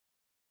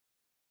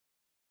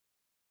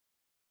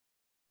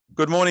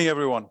Good morning,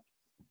 everyone.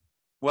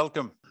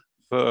 Welcome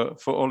for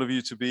all of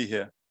you to be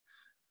here.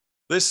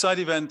 This side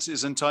event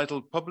is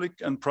entitled Public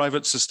and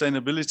Private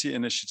Sustainability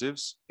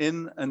Initiatives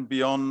in and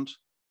Beyond.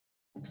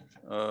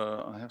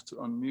 I have to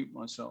unmute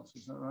myself,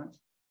 is that right?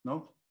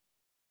 No?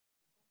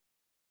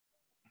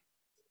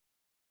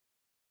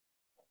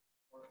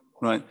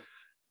 Right.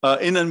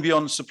 In and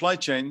beyond supply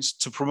chains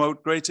to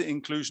promote greater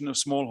inclusion of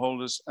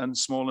smallholders and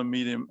small and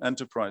medium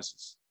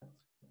enterprises.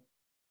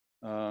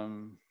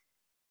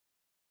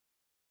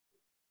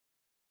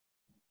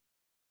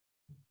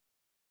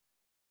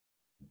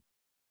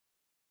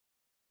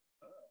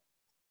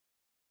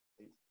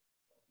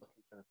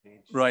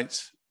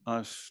 Right,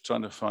 I'm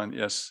trying to find,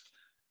 yes.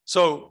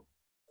 So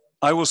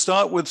I will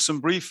start with some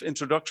brief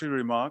introductory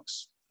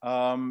remarks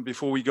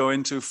before we go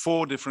into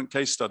 4 different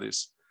case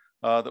studies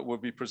that will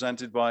be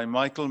presented by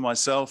Michael,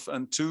 myself,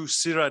 and 2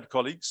 CIRAD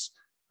colleagues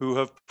who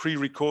have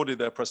pre-recorded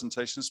their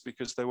presentations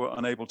because they were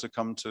unable to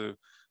come to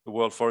the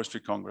World Forestry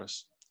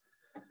Congress.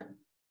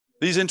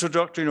 These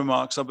introductory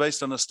remarks are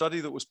based on a study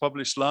that was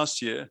published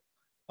last year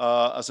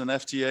as an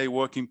FTA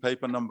working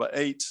paper number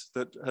 8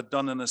 that had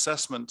done an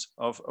assessment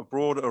of a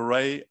broad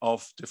array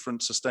of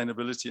different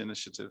sustainability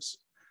initiatives.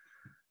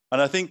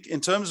 And I think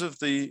in terms of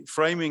the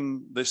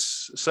framing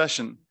this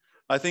session,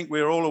 I think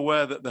we're all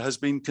aware that there has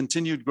been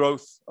continued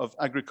growth of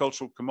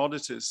agricultural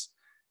commodities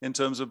in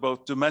terms of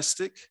both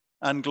domestic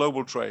and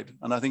global trade.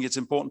 And I think it's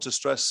important to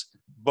stress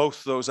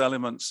both those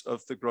elements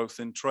of the growth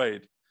in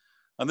trade.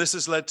 And this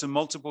has led to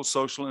multiple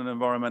social and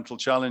environmental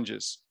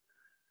challenges.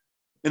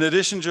 In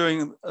addition,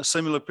 during a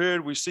similar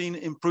period, we've seen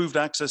improved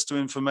access to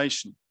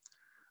information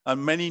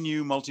and many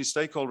new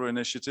multi-stakeholder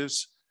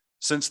initiatives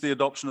since the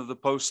adoption of the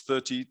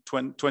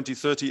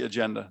post-2030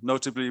 agenda,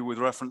 notably with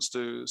reference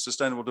to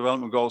Sustainable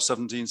Development Goals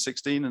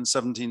 1716 and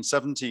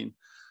 1717,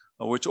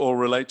 which all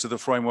relate to the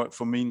framework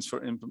for means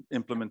for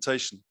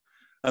implementation.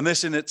 And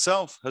this in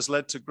itself has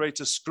led to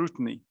greater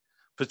scrutiny,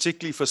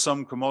 particularly for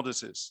some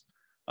commodities.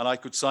 And I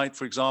could cite,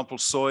 for example,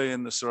 soy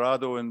in the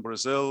Cerrado in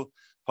Brazil,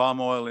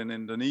 palm oil in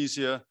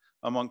Indonesia,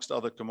 amongst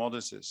other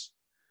commodities.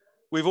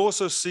 We've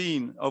also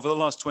seen over the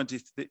last 20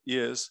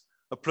 years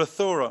a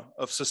plethora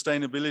of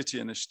sustainability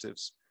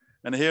initiatives.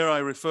 And here I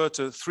refer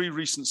to 3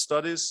 recent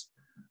studies.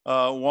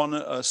 One,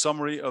 a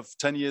summary of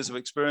 10 years of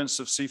experience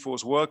of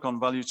CIFOR's work on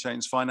value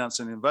chains,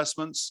 finance and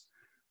investments,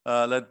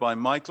 led by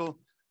Michael.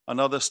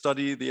 Another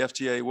study, the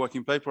FTA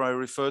working paper I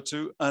refer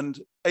to. And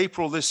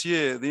April this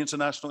year, the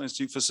International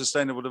Institute for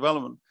Sustainable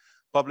Development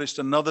published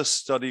another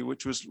study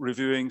which was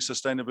reviewing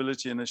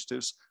sustainability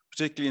initiatives,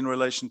 particularly in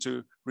relation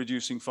to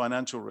reducing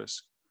financial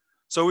risk.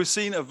 So we've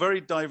seen a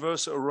very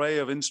diverse array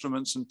of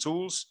instruments and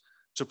tools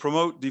to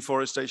promote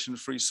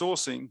deforestation-free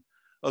sourcing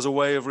as a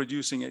way of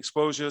reducing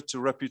exposure to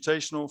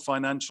reputational,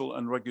 financial,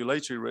 and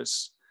regulatory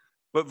risks.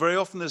 But very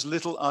often there's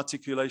little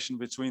articulation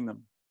between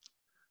them.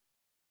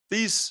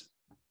 These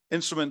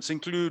instruments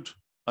include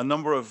a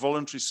number of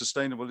voluntary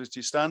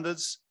sustainability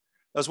standards,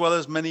 as well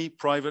as many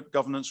private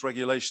governance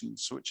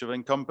regulations, which have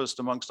encompassed,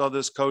 amongst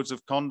others, codes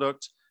of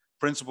conduct,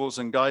 principles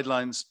and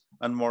guidelines,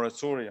 and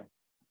moratoria.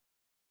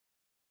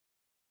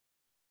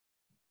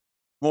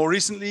 More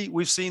recently,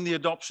 we've seen the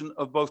adoption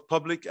of both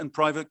public and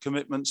private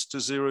commitments to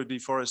zero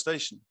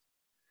deforestation.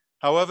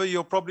 However,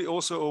 you're probably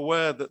also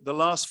aware that the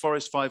last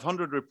Forest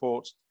 500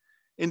 report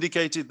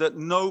indicated that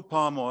no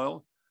palm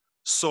oil,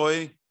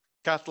 soy,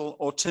 cattle,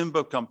 or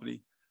timber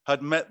company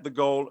had met the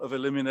goal of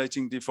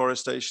eliminating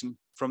deforestation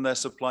from their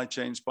supply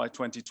chains by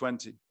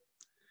 2020.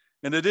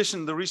 In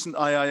addition, the recent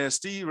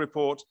IISD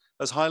report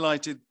has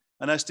highlighted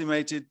an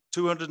estimated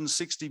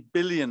 $260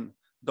 billion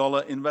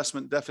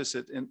investment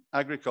deficit in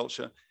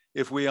agriculture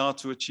if we are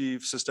to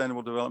achieve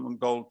Sustainable Development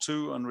Goal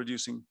 2 on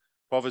reducing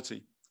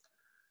poverty.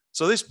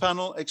 So this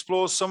panel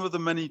explores some of the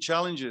many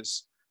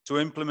challenges to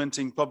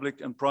implementing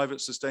public and private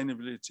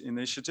sustainability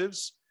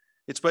initiatives.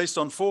 It's based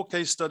on 4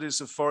 case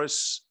studies of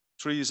forests,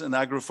 trees and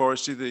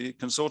agroforestry, the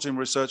consortium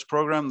research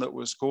program that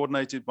was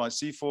coordinated by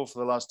CIFOR for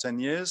the last 10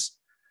 years.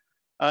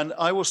 And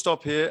I will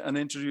stop here and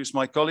introduce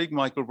my colleague,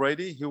 Michael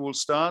Brady, who will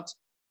start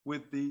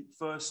with the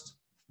first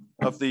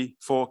of the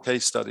 4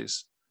 case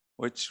studies,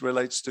 which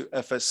relates to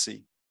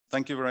FSC.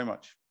 Thank you very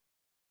much.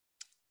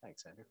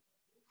 Thanks, Andrew.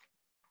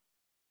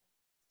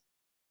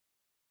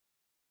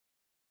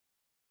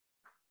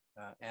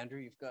 Andrew,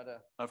 you've got to...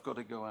 I've got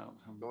to go out.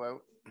 Go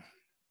out.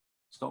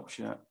 Stop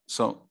share.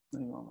 So,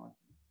 there you are, Mike.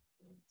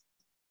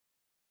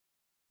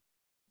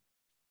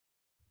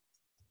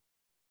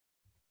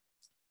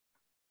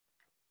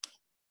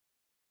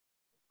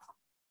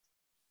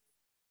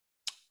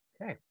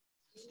 Okay.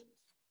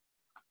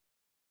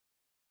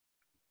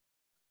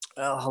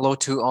 Hello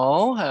to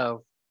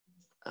all.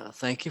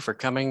 Thank you for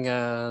coming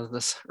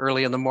this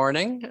early in the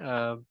morning.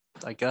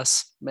 I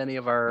guess many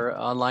of our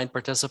online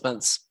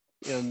participants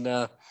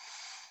in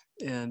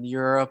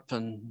Europe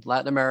and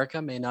Latin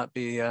America may not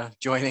be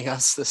joining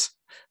us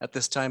at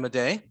this time of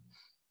day.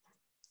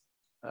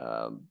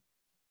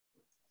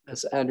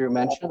 As Andrew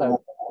mentioned,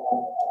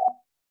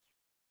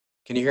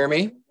 can you hear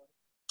me?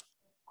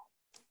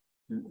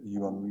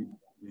 You on mute?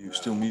 You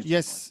still mute?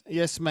 Yes,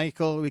 yes,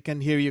 Michael, we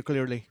can hear you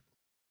clearly.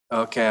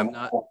 Okay, I'm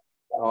not.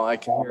 Oh, I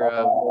can hear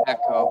an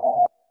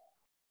echo.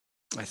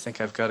 I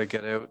think I've got to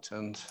get out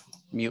and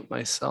mute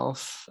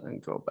myself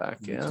and go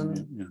back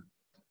in. Yeah.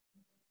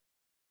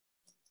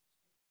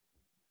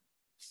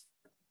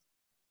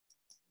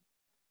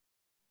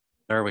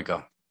 There we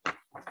go.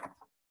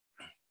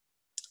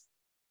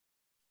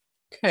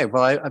 Okay,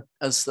 well,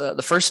 as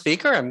the first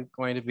speaker, I'm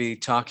going to be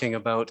talking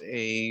about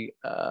a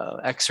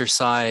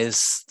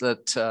exercise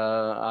that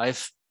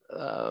I've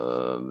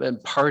been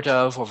part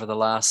of over the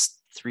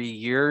last 3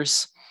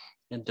 years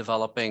in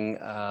developing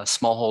a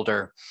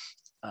smallholder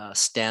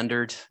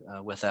standard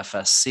with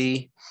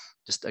FSC.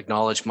 Just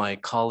acknowledge my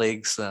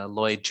colleagues,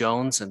 Lloyd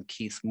Jones and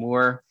Keith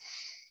Moore.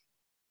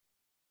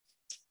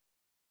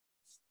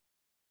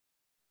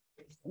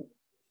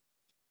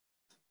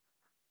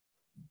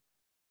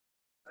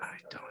 I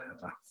don't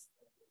have a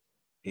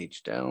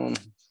page down.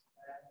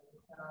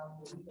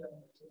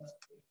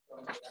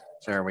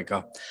 There we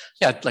go.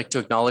 Yeah, I'd like to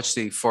acknowledge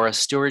the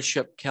Forest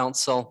Stewardship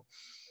Council,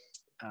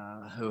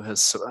 who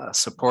has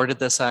supported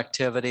this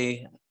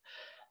activity.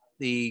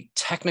 The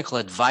technical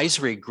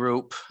advisory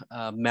group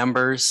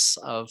members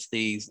of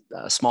the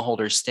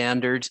smallholder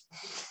standard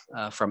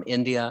from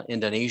India,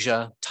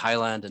 Indonesia,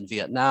 Thailand, and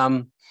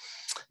Vietnam,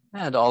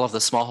 and all of the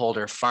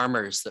smallholder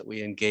farmers that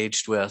we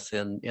engaged with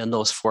in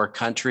those 4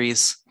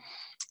 countries,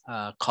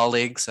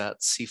 colleagues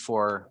at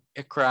CIFOR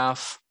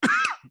ICRAF,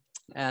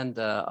 and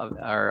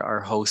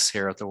our hosts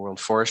here at the World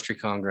Forestry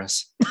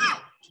Congress.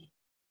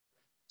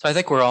 So I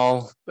think we're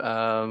all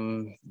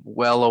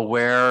well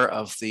aware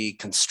of the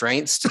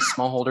constraints to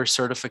smallholder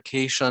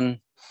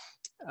certification.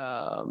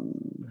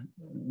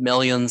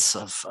 Millions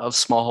of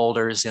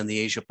smallholders in the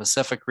Asia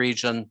Pacific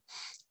region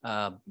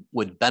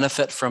would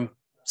benefit from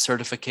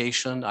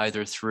certification,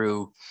 either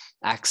through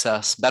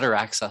better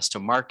access to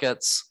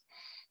markets,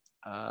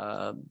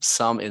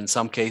 in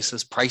some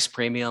cases, price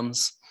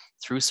premiums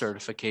through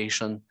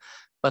certification.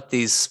 But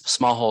these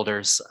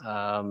smallholders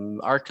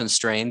are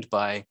constrained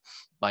by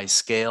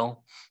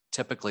scale,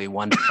 typically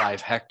 1 to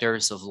 5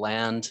 hectares of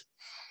land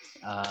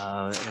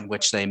in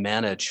which they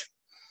manage.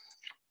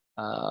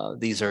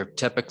 These are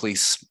typically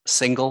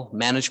single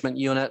management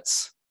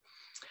units.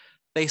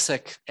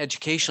 Basic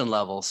education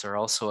levels are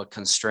also a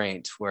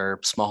constraint where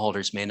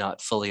smallholders may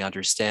not fully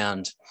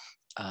understand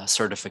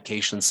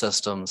certification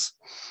systems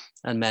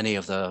and many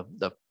of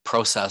the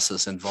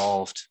processes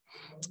involved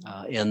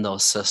in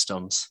those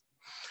systems.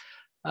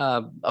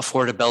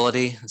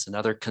 Affordability is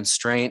another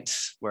constraint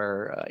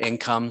where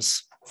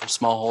incomes for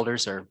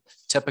smallholders are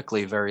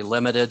typically very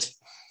limited.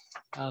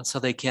 So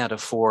they can't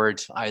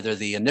afford either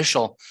the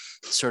initial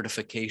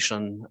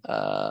certification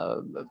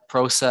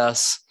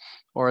process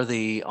or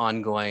the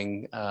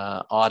ongoing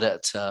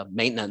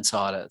maintenance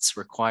audits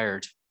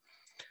required.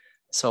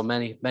 So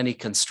many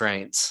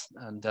constraints.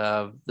 And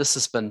this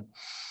has been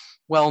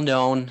well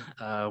known.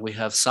 We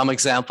have some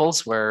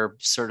examples where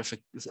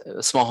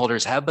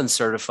smallholders have been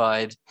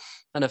certified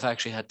and have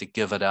actually had to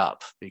give it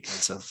up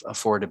because of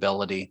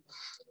affordability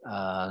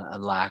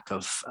and lack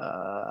of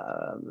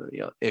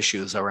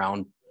issues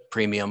around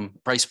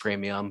price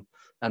premium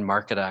and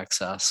market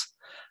access.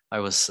 I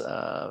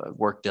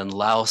worked in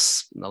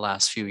Laos in the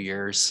last few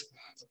years,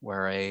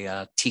 where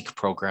a teak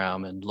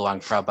program in Luang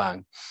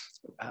Prabang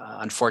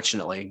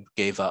unfortunately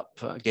gave up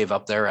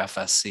their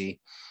FSC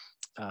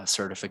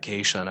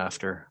certification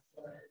after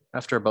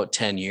about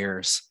 10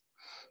 years.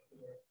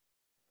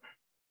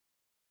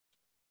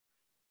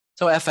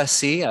 So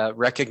FSC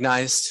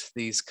recognized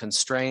these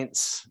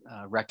constraints,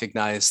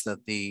 recognized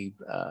that the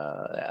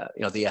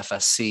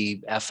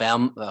FSC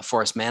FM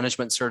forest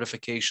management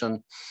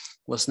certification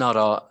was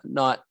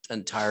not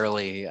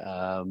entirely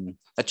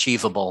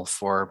achievable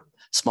for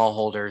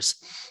smallholders.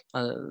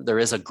 There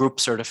is a group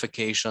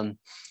certification,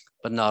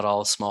 but not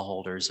all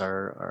smallholders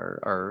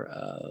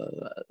are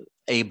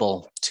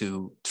able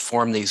to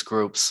form these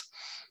groups.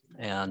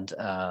 And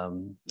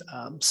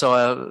so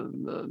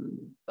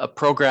a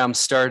program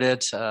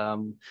started,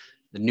 the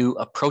New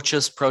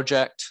Approaches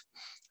Project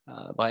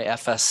by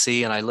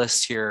FSC, and I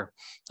list here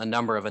a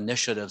number of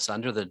initiatives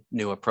under the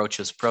New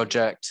Approaches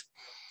Project.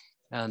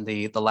 And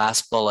the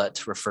last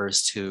bullet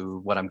refers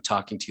to what I'm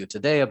talking to you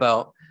today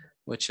about,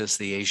 which is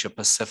the Asia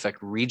Pacific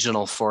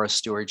Regional Forest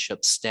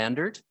Stewardship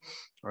Standard,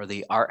 or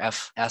the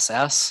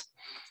RFSS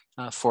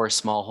for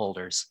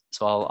smallholders.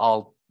 So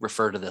I'll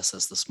refer to this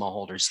as the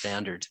smallholder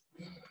standard.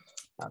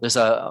 There's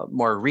a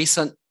more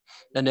recent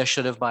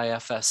initiative by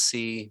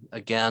FSC,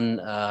 again,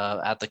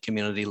 at the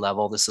community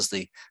level. This is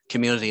the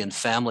Community and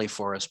Family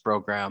Forest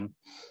Program,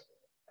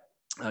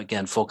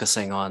 again,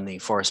 focusing on the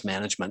forest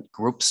management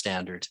group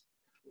standard.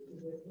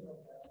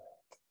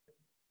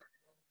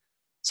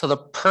 So the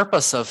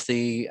purpose of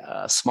the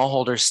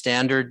smallholder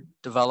standard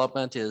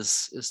development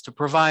is to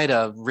provide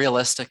a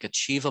realistic,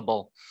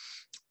 achievable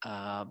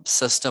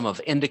system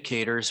of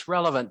indicators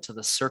relevant to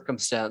the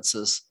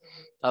circumstances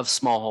of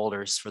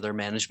smallholders for their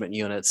management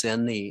units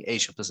in the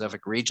Asia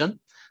Pacific region.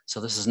 So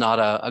this is not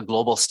a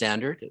global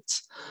standard.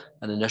 It's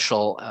an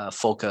initial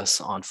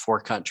focus on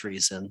 4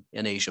 countries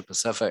in Asia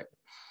Pacific.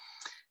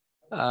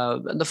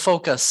 And the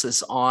focus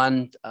is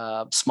on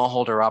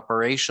smallholder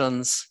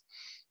operations,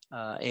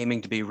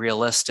 aiming to be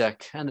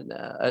realistic and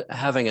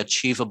having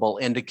achievable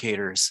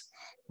indicators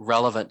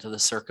relevant to the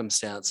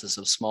circumstances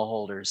of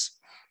smallholders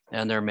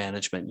and their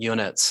management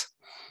units.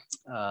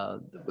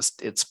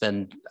 It's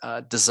been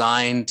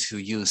designed to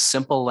use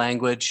simple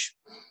language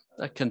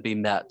that can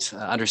be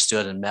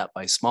understood and met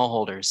by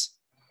smallholders.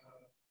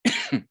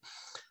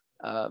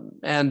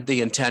 And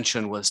the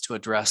intention was to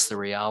address the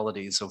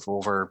realities of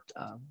over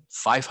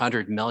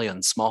 500 million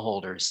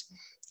smallholders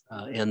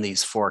in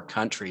these 4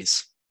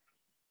 countries.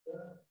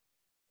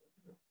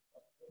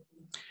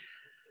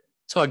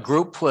 So a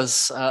group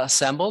was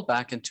assembled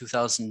back in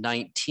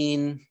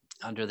 2019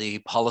 under the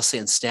Policy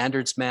and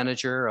Standards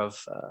Manager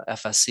of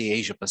FSC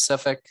Asia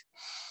Pacific.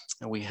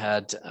 And we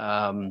had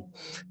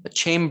the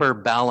Chamber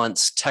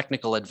Balance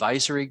Technical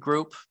Advisory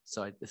Group.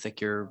 So I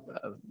think you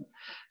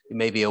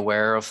may be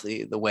aware of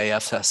the way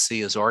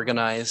FSC is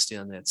organized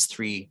in its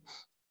 3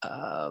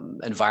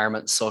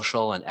 environment,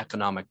 social, and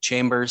economic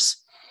chambers.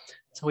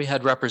 So we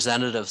had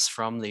representatives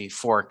from the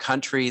 4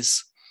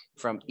 countries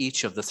from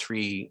each of the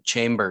 3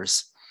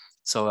 chambers.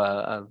 So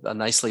a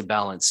nicely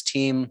balanced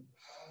team.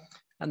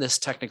 And this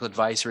technical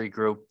advisory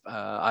group,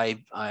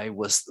 I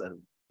was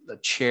the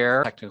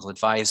chair, technical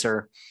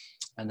advisor,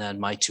 and then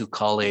my 2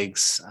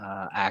 colleagues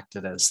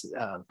acted as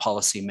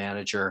policy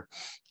manager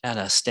and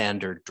a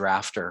standard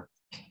drafter.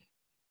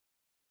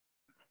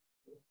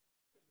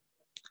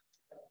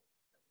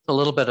 A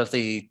little bit of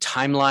the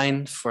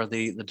timeline for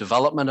the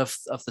development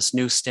of this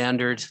new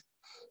standard.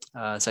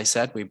 As I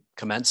said, we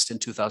commenced in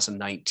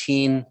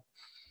 2019,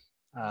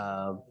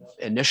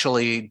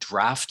 initially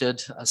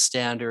drafted a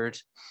standard,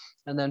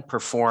 and then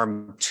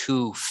performed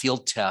 2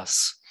 field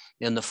tests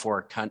in the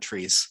 4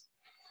 countries.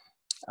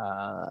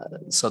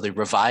 So the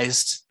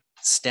revised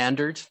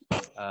standard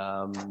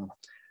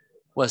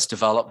was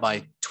developed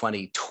by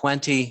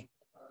 2020,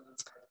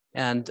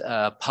 and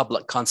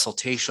public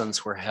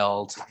consultations were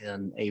held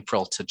in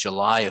April to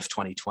July of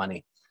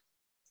 2020.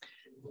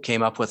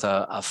 Came up with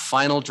a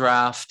final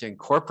draft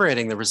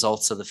incorporating the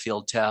results of the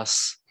field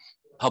tests,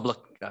 public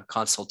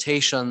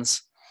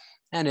consultations,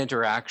 and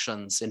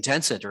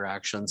intense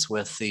interactions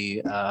with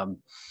the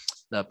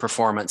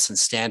performance and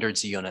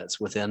standards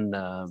units within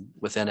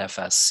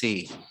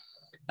FSC.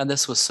 And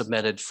this was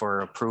submitted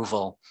for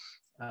approval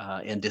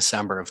in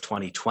December of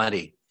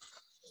 2020.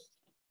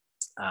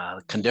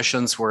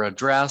 Conditions were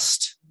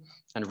addressed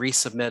and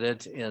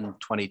resubmitted in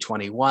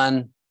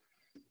 2021.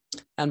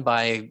 And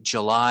by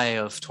July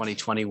of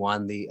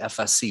 2021, the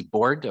FSC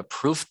board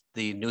approved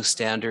the new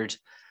standard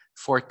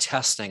for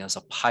testing as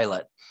a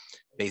pilot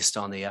based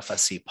on the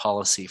FSC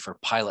policy for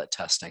pilot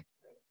testing.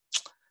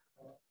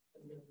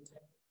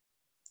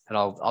 And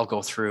I'll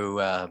go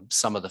through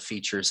some of the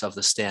features of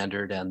the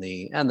standard and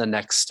the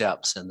next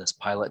steps in this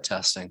pilot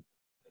testing.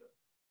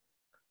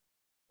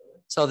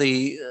 So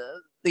the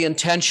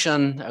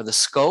intention or the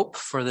scope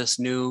for this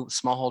new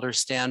smallholder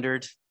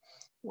standard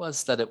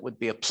was that it would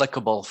be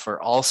applicable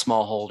for all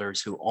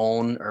smallholders who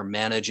own or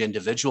manage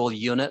individual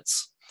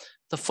units,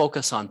 to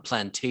focus on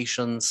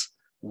plantations,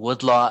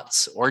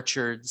 woodlots,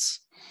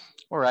 orchards,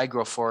 or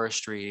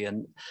agroforestry,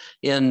 and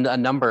in a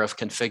number of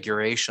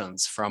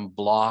configurations from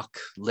block,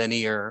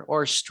 linear,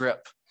 or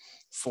strip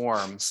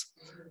forms,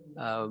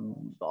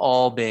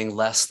 all being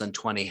less than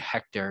 20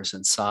 hectares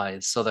in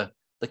size. So the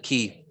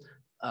key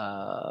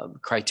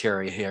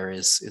criteria here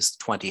is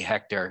 20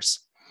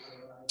 hectares,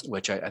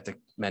 which I think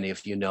many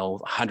of you know.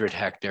 100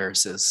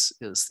 hectares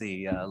is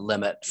the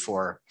limit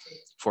for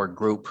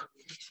group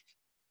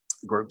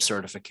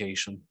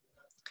certification.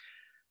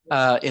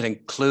 It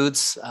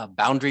includes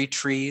boundary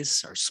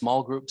trees or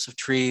small groups of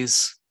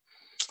trees.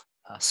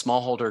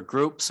 Smallholder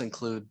groups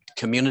include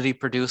community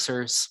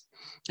producers,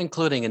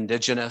 including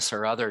indigenous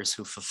or others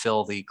who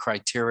fulfill the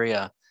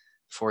criteria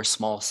for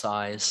small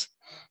size.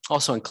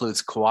 Also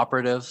includes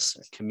cooperatives,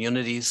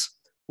 communities,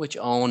 which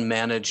own,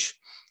 manage,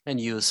 and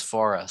use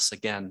forests,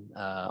 again,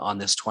 on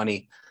this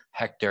 20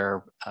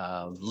 hectare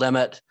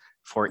limit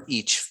for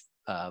each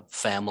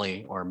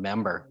family or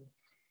member.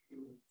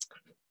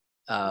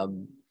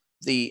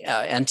 The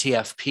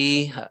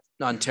NTFP,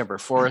 non-timber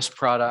forest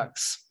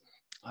products,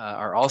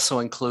 are also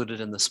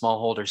included in the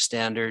smallholder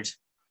standard.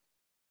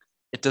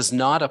 It does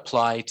not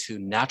apply to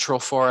natural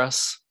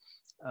forests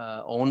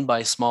owned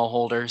by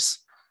smallholders.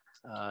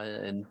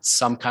 In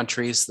some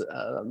countries,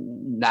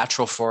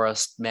 natural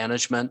forest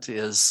management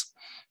is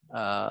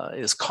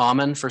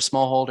common for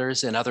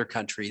smallholders. In other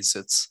countries,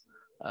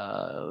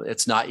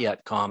 it's not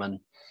yet common.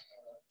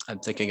 I'm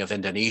thinking of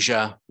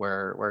Indonesia,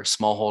 where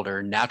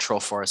smallholder natural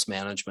forest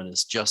management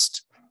is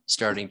just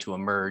starting to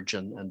emerge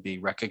and be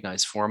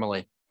recognized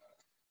formally.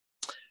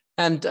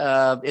 And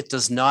it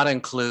does not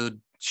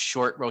include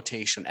short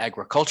rotation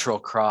agricultural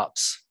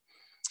crops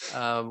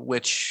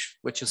which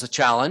is a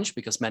challenge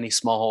because many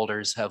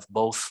smallholders have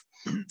both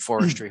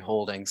forestry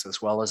holdings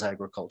as well as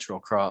agricultural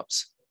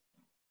crops.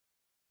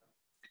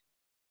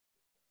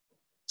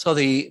 So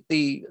the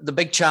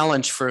big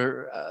challenge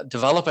for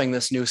developing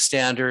this new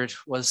standard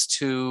was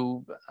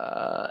to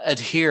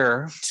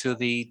adhere to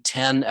the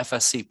 10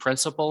 FSC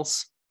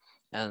principles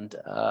and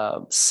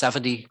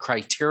 70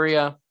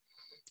 criteria,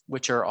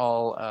 which are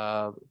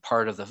all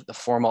part of the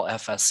formal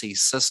FSC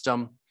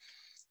system.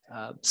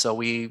 So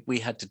we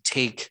had to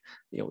take,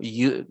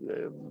 use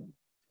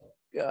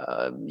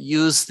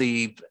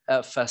the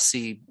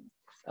FSC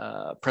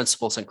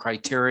principles and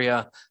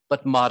criteria,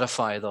 but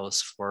modify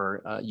those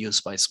for use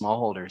by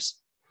smallholders.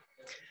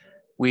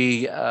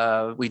 We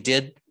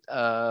did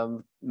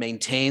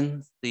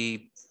maintain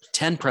the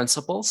 10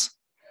 principles.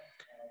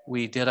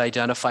 We did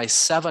identify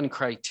 7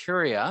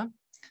 criteria,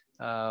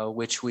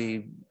 which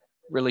we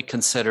really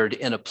considered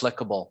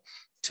inapplicable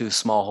to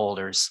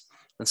smallholders.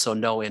 And so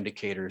no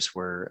indicators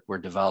were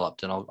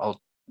developed, and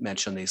I'll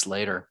mention these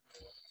later.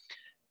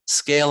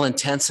 Scale,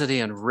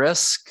 intensity, and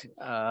risk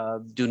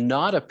do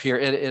not appear.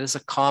 It is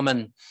a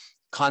common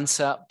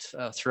concept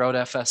throughout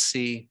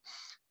FSC,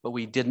 but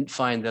we didn't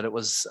find that it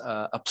was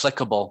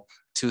applicable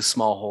to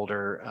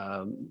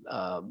smallholder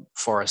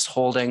forest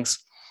holdings.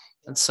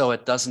 And so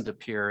it doesn't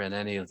appear in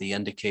any of the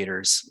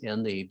indicators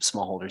in the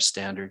smallholder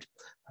standard,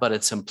 but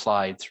it's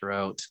implied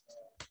throughout.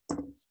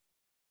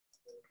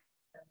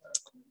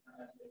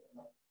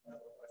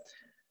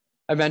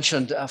 I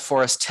mentioned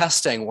forest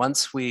testing.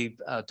 Once we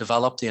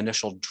developed the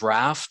initial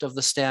draft of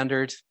the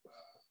standard,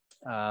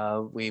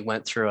 we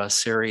went through a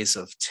series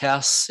of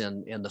tests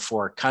in the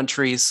 4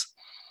 countries.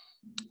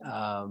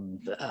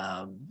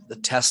 The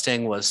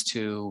testing was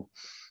to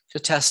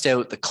test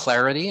out the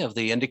clarity of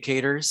the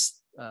indicators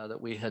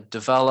that we had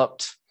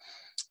developed,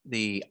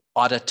 the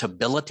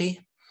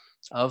auditability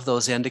of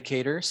those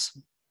indicators.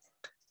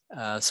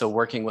 So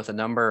working with a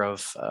number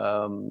of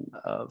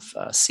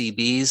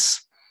CBs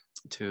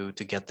to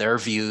get their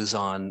views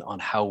on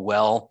how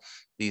well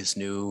these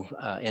new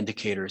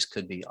indicators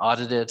could be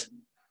audited,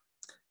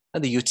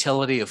 and the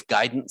utility of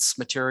guidance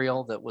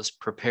material that was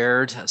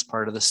prepared as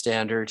part of the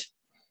standard,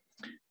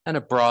 and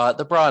the broad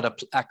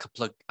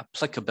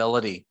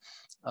applicability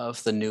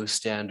of the new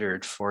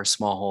standard for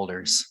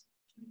smallholders.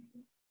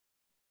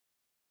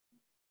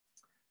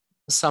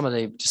 Some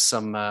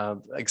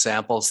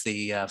examples.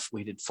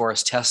 We did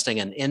forest testing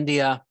in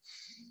India.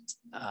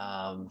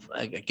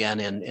 Again,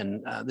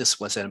 this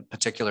was in a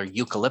particular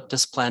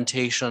eucalyptus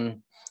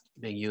plantation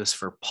being used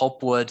for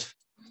pulpwood.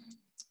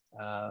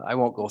 I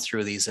won't go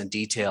through these in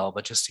detail,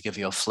 but just to give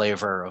you a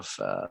flavor of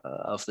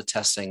the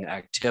testing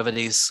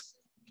activities.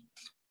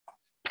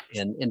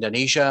 In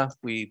Indonesia,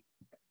 it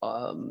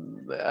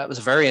was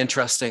a very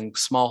interesting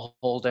small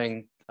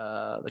holding.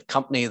 The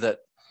company that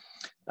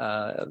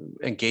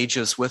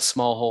engages with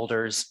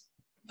smallholders,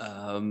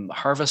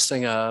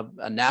 harvesting a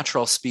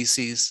natural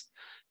species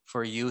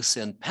for use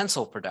in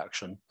pencil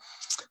production.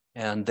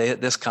 And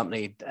this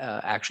company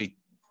actually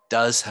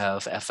does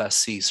have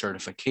FSC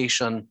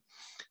certification.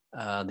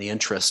 The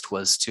interest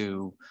was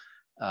to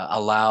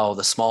allow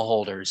the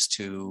smallholders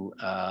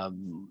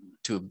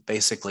to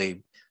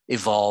basically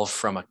evolve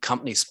from a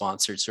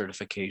company-sponsored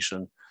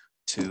certification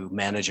to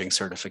managing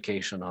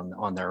certification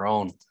on their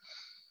own.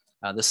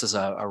 This is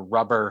a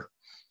rubber,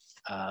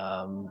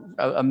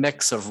 a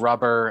mix of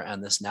rubber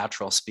and this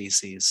natural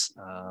species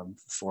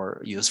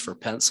for use for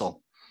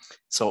pencil.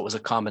 So it was a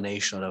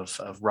combination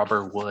of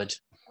rubber, wood,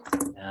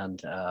 and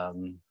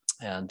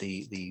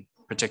the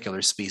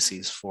particular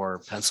species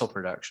for pencil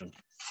production.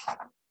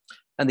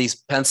 And these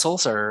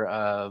pencils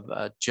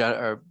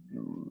are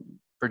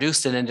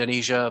produced in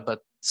Indonesia, but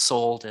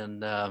sold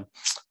in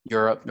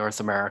Europe, North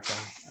America.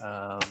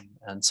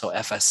 And so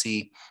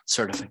FSC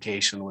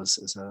certification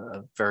is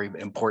a very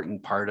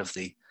important part of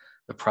the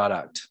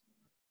product.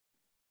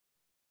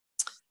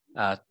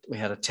 We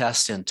had a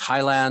test in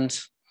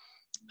Thailand,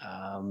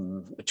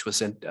 which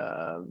was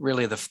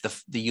really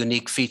the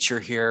unique feature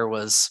here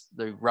was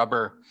the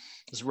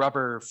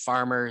rubber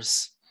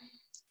farmers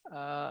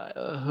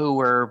who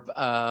were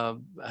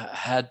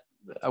had,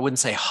 I wouldn't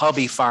say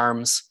hobby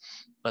farms,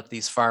 but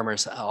these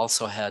farmers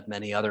also had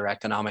many other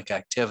economic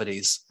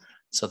activities.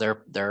 So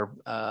their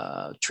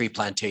tree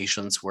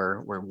plantations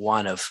were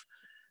one of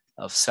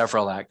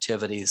several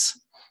activities.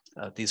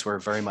 These were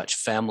very much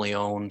family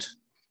owned,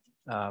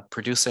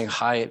 producing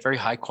very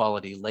high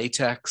quality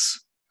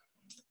latex.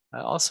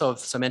 Also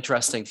some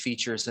interesting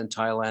features in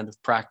Thailand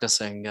of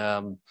practicing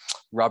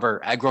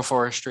rubber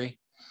agroforestry.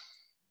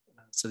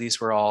 So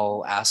these were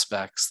all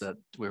aspects that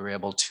we were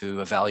able to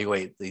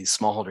evaluate the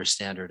smallholder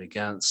standard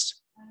against.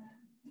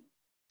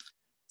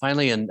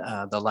 Finally,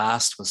 the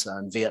last was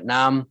in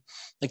Vietnam.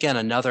 Again,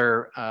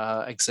 another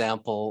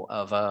example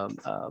of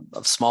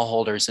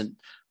smallholders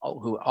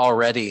who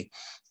already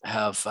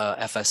have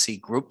FSC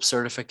group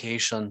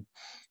certification.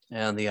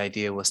 And the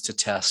idea was to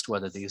test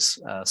whether these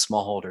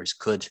smallholders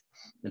could,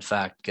 in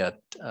fact,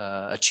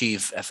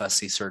 achieve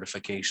FSC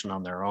certification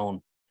on their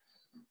own.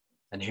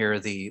 And here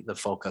the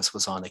focus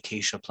was on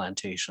acacia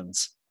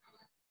plantations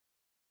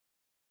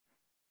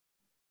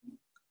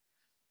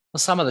Well,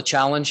 some of the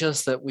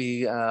challenges that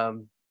we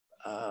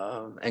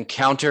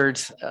encountered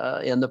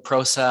in the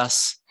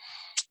process,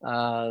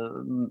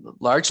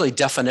 largely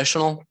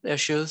definitional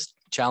issues,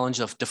 challenge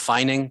of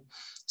defining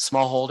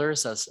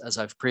smallholders as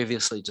I've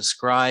previously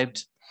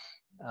described.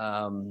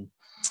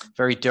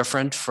 Very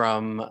different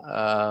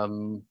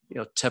from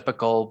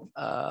typical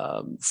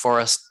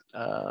forest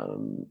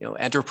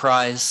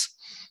enterprise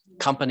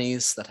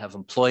companies that have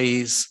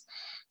employees.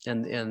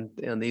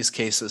 In these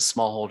cases,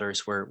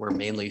 smallholders were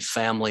mainly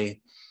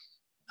family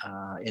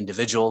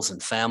individuals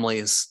and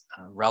families,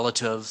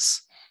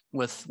 relatives,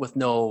 with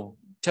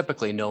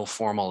typically no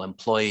formal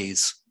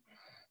employees.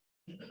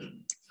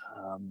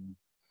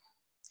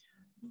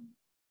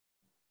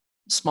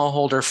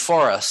 Smallholder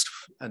forest,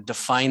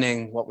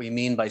 defining what we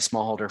mean by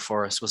smallholder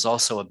forest was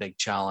also a big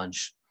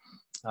challenge.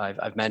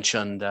 I've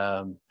mentioned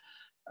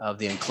of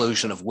the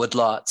inclusion of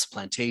woodlots,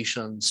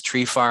 plantations,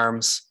 tree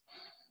farms,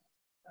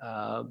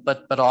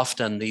 but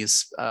often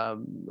these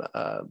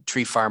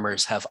tree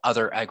farmers have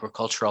other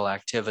agricultural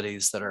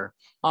activities that are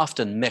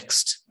often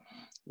mixed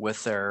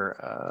with their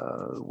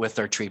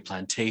tree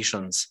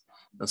plantations,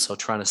 and so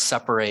trying to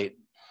separate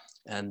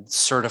and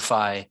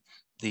certify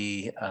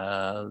the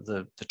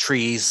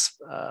trees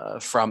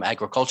from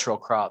agricultural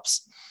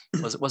crops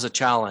was a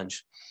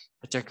challenge,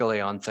 particularly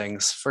on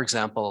things, for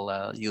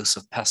example, use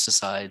of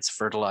pesticides,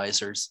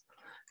 fertilizers,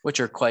 which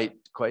are quite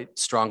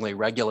strongly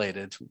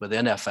regulated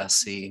within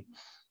FSC.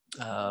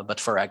 But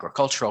for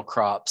agricultural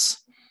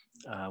crops,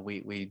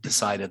 we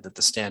decided that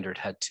the standard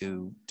had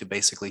to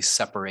basically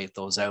separate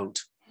those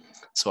out.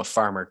 So a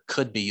farmer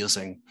could be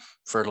using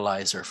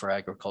fertilizer for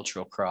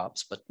agricultural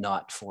crops, but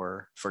not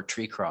for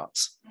tree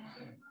crops.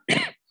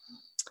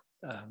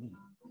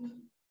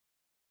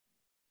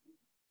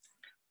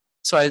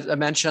 So I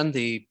mentioned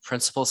the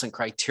principles and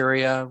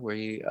criteria.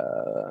 We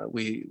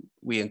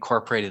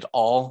incorporated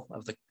all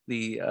of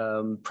the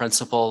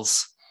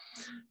principles,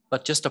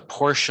 but just a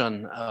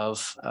portion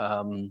of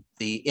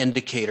the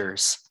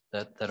indicators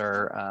that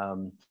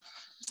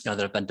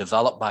have been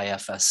developed by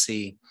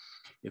FSC.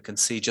 You can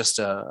see just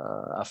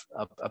a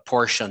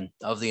portion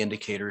of the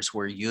indicators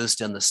were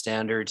used in the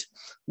standard.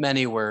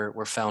 Many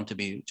were found to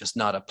be just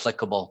not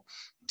applicable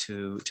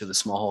to the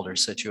smallholder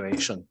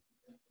situation.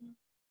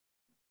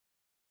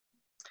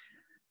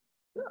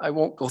 I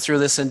won't go through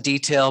this in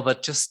detail,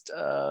 but just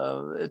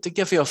to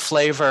give you a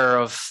flavor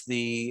of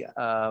the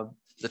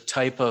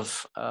type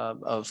of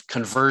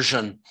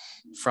conversion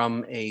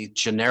from a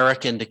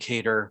generic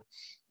indicator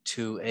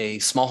to a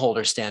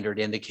smallholder standard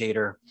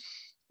indicator.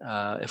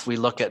 If we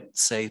look at,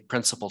 say,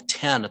 principle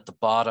 10 at the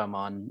bottom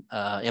on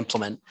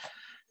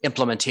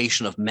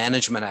implementation of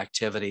management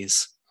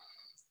activities,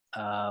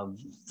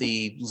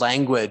 the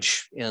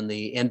language in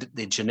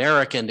the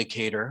generic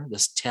indicator,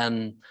 this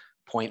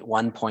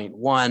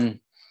 10.1.1,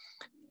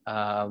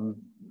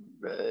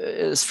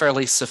 is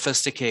fairly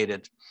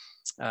sophisticated,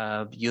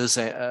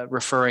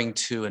 referring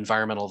to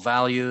environmental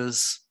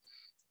values,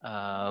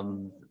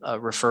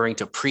 referring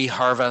to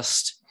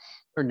pre-harvest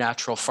or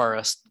natural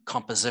forest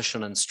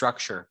composition and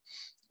structure.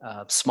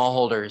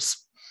 Smallholders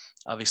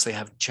obviously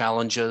have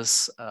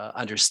challenges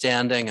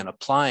understanding and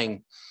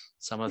applying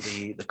some of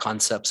the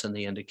concepts in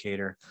the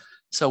indicator.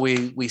 So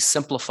we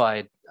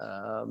simplified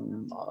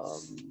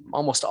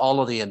almost all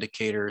of the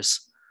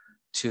indicators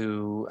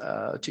to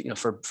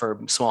for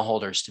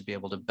smallholders to be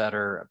able to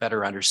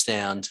better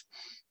understand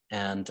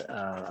and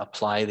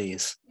apply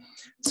these.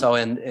 So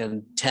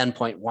in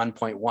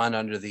 10.1.1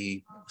 under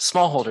the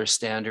smallholder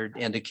standard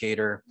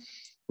indicator,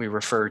 we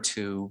refer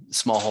to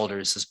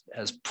smallholders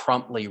as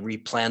promptly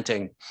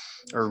replanting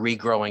or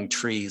regrowing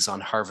trees on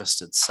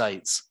harvested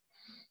sites.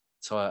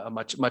 So a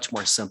much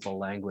more simple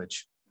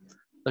language,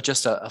 but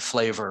just a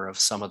flavor of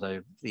some of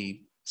the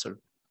sort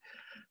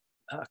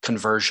of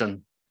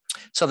conversion.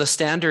 So the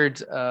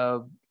standard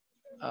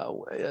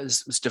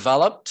is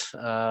developed.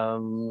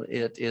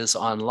 It is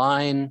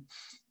online.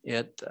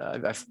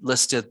 I've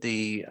listed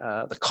the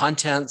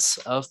contents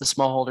of the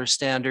smallholder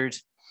standard.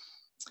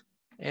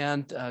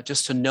 And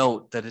just to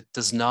note that it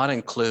does not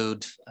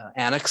include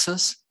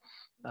annexes,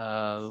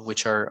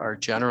 which are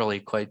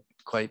generally quite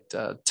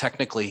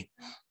technically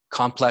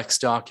complex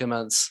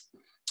documents.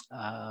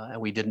 And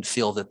we didn't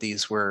feel that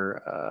these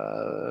were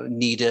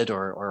needed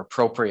or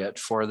appropriate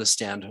for the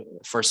standard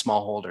for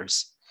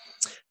smallholders.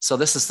 So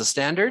this is the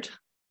standard.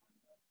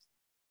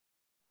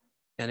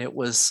 And it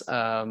was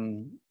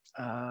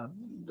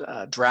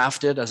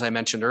drafted, as I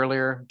mentioned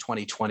earlier,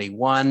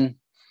 2021.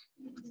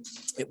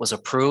 It was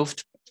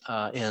approved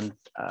in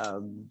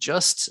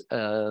just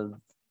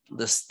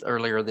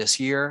earlier this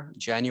year,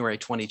 January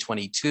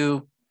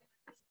 2022.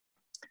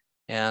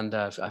 And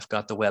I've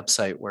got the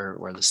website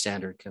where the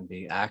standard can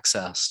be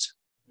accessed.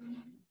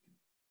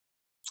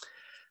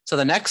 So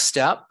the next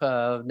step,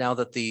 now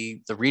that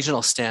the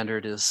regional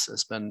standard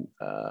has been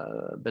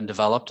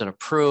developed and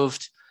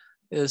approved,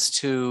 is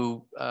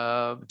to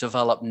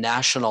develop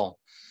national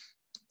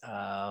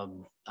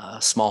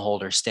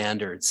smallholder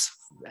standards.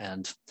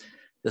 And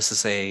this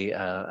is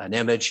an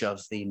image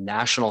of the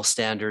national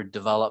standard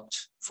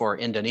developed for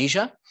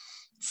Indonesia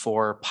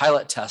for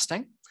pilot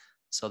testing.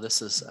 So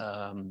this is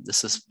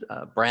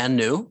brand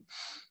new,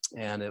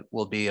 and it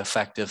will be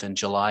effective in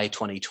July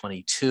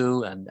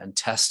 2022 and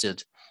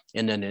tested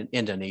in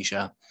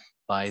Indonesia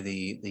by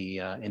the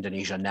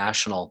Indonesia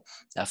national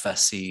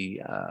FSC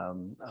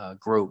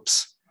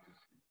groups.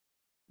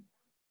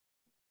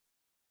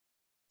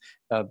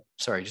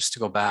 Sorry, just to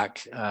go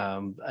back,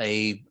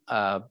 a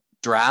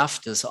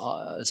draft has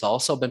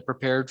also been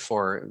prepared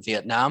for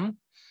Vietnam,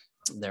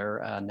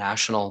 their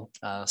national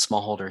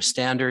smallholder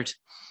standard,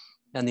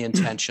 and the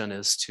intention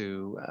is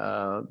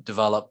to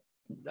develop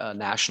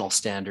national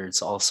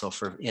standards also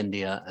for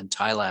India and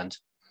Thailand,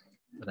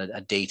 but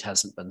a date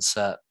hasn't been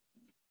set.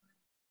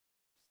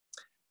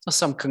 So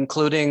some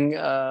concluding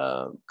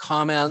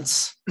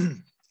comments.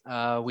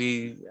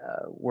 We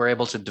were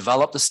able to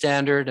develop the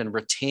standard and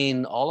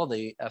retain all of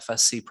the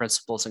FSC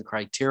principles and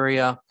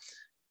criteria,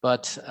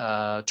 but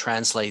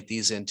translate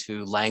these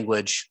into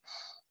language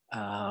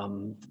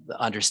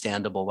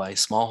understandable by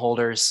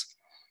smallholders.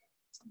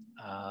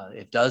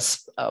 It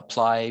does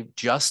apply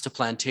just to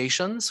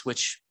plantations,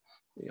 which,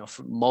 you know,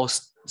 for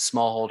most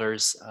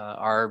smallholders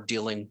are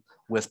dealing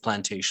with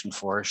plantation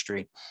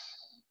forestry.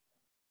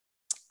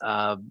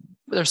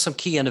 There's some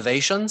key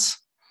innovations.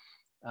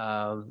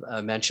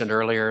 I mentioned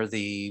earlier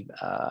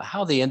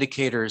how the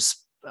indicators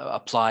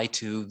apply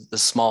to the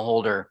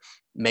smallholder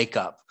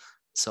makeup.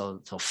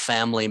 So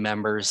family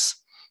members,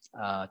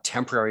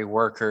 temporary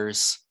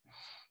workers,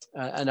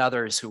 and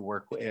others who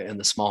work in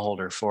the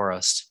smallholder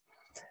forest.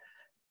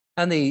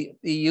 And the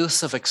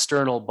use of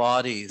external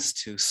bodies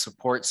to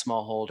support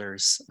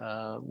smallholders,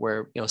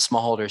 where, you know,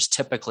 smallholders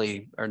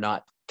typically are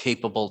not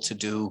capable to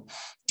do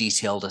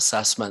detailed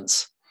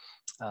assessments,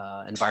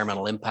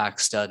 environmental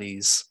impact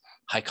studies,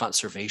 high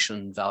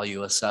conservation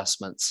value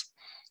assessments.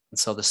 And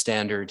so the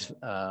standard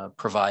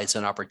provides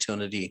an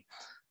opportunity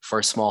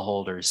for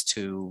smallholders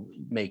to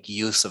make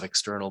use of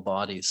external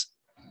bodies.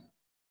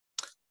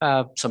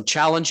 Some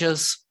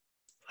challenges.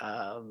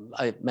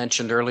 I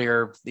mentioned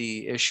earlier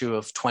the issue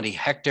of 20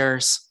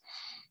 hectares.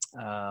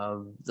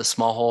 The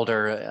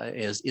smallholder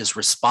is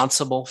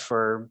responsible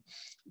for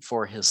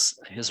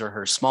his or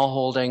her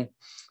smallholding,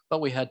 but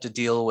we had to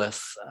deal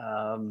with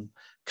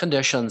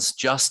conditions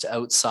just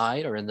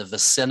outside or in the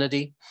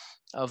vicinity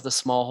of the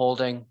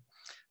smallholding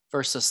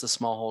versus the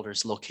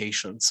smallholder's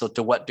location. So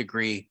to what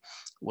degree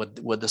would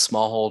the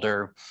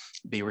smallholder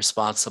be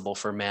responsible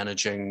for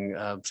managing,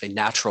 say,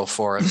 natural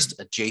forest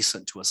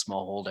adjacent to a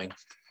smallholding?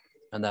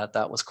 And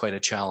that was quite a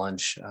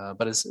challenge,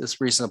 but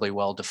it's reasonably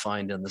well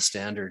defined in the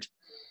standard,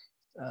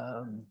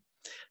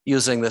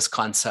 using this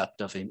concept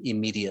of an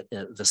immediate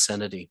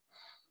vicinity.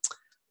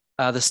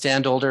 The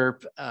standholder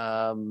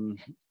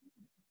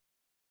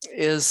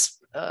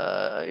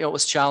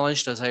was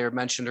challenged, as I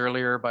mentioned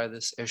earlier, by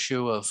this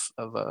issue of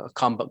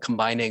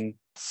combining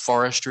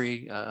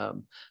forestry,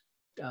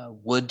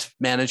 wood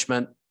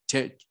management,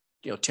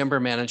 timber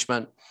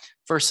management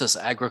versus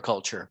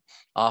agriculture,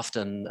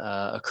 often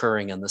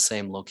occurring in the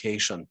same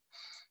location.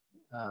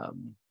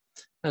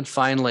 And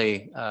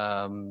finally,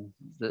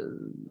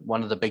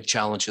 one of the big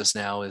challenges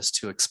now is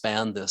to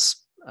expand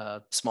this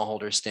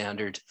smallholder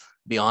standard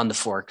beyond the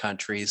 4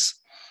 countries.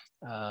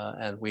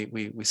 And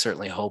we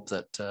certainly hope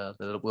that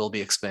it will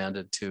be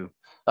expanded to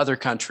other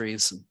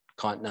countries and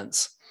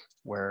continents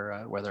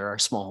where there are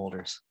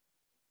smallholders.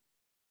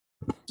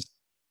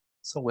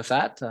 So with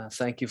that,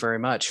 thank you very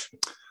much.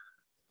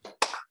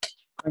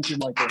 Thank you,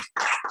 Michael.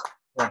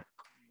 Yeah.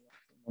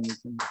 I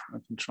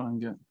can try and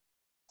get.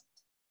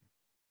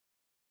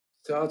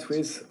 Start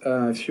with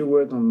a few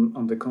words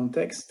on the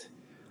context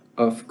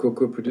of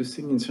cocoa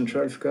producing in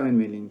Central Africa and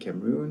mainly in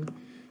Cameroon.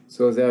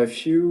 So there are a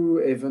few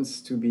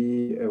events to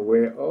be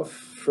aware of.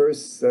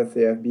 First, that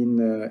there have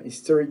been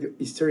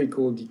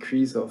historical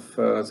decrease of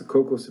the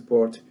cocoa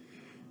support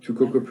to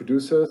cocoa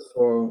producers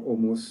for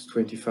almost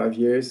 25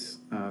 years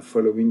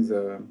following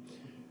the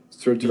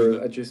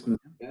structural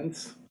adjustment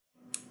plans.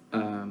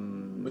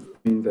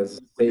 The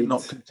state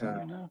doesn't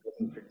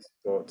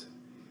support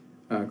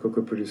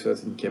cocoa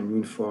producers in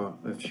Cameroon for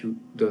a few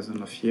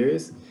dozen of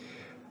years.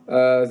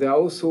 There are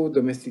also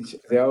domestic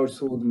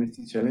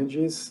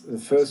challenges. The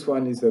first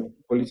one is a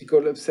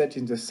political upset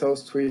in the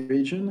South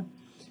region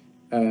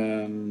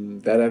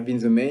that have been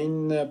the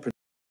main.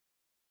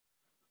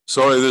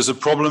 Sorry, there's a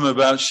problem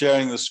about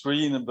sharing the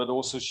screen, but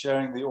also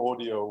sharing the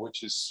audio,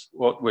 which is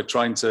what we're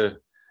trying to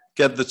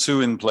get the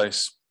two in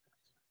place.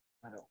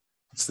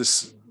 It's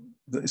this.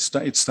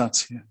 It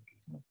starts here,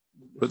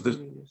 but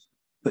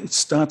it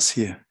starts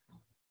here.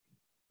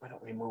 Why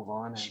don't we move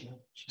on?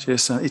 Share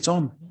sound. It's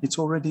on. It's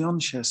already on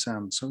share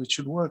sound, so it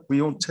should work.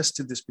 We all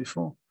tested this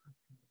before.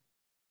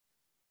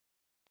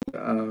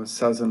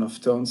 1,000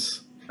 of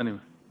tons. Anyway.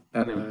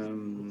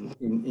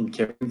 In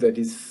Cameroon, that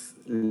is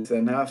less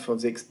than half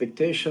of the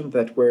expectation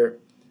that were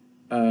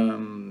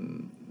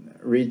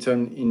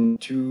written in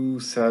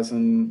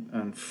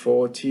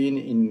 2014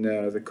 in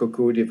the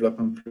cocoa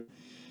development plan.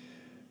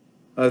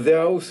 There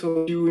are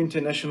also 2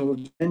 international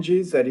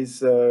challenges. That is,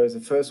 the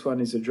first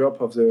one is a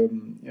drop of the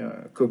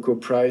cocoa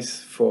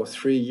price for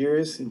 3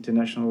 years,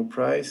 international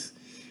price.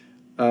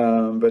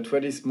 But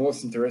what is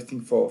most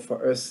interesting for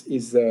us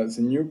is the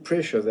new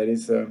pressure that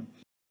is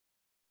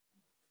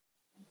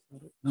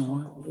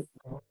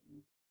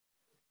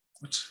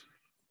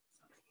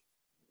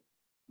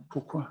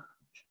Pourquoi?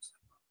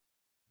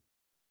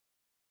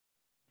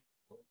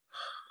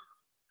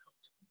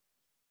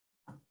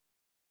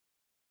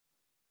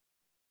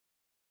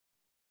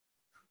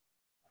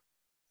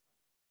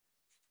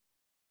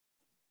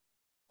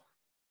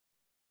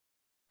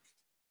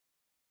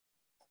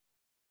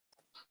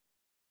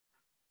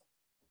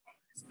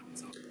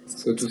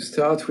 So to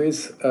start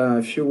with,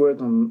 a few words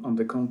on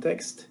the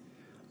context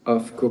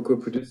of cocoa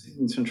producing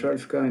in Central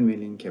Africa and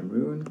mainly in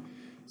Cameroon.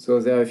 So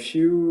there are a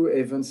few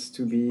events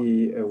to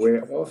be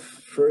aware of.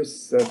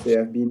 First, that there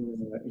have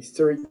been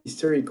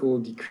historical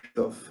decrease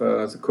of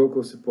the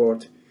cocoa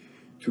support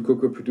to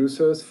cocoa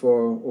producers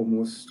for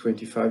almost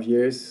 25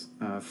 years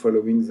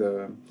following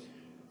the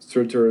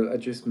structural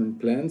adjustment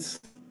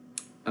plans.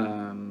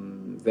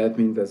 That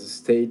means that the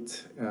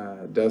state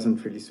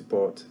doesn't really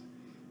support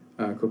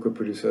cocoa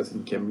producers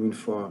in Cameroon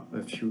for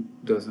a few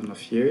dozen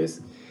of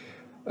years.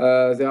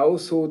 There are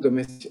also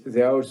domestic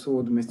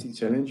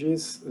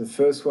challenges. The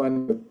first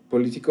one, the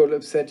political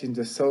upset in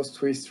the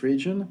southwest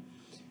region,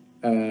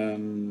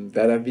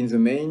 that have been the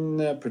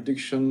main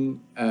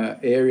production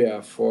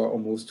area for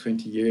almost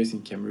 20 years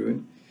in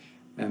Cameroon.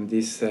 And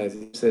this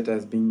upset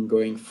has been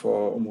going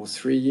for almost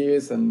 3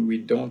 years, and we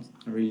don't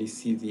really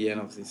see the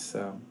end of this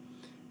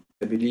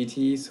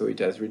stability. So it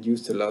has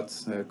reduced a lot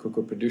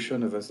cocoa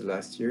production over the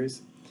last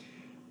years.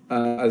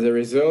 As a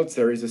result,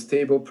 there is a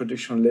stable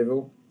production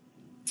level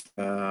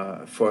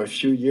for a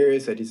few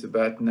years. That is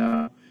about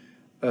now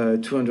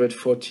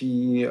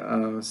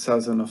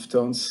 240,000 of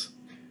tons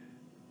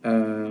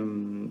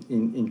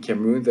in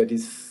Cameroon. That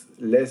is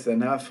less than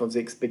half of the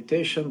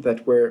expectation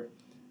that were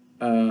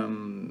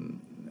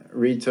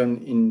written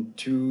in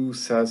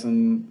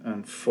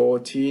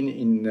 2014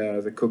 in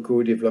the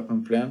Cocoa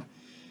Development Plan.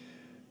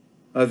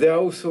 There are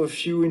also a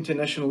few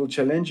international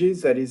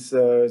challenges. That is,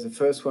 the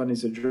first one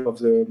is a drop of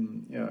the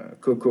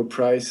cocoa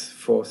price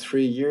for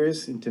 3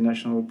 years,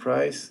 international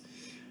price.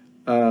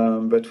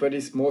 But what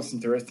is most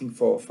interesting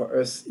for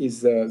us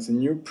is the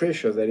new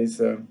pressure that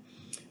is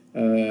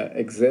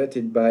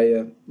exerted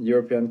by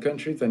European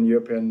countries and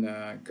European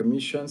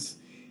commissions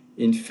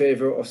in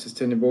favor of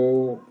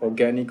sustainable,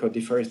 organic or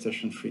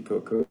deforestation-free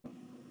cocoa.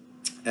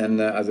 And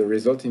as a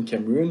result, in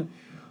Cameroon,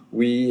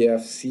 we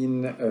have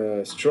seen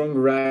a strong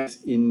rise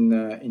in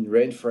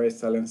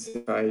rainforest island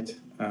certified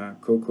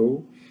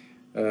cocoa.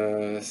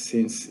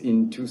 Since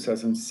in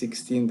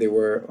 2016, there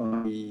was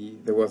only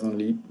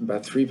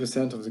about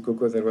 3% of the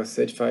cocoa that was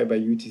certified by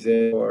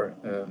UTZ or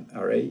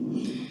RA,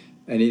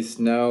 and it's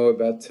now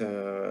about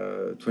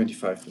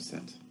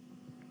 25%.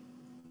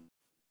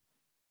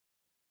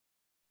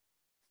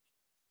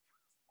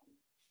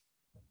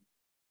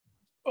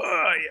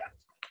 Yeah.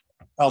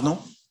 Pardon?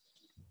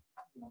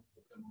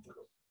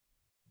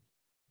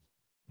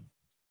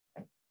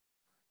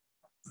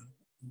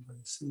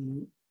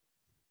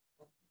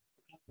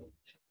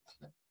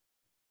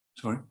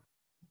 Sorry.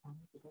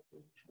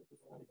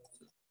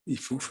 Il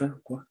faut faire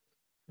quoi?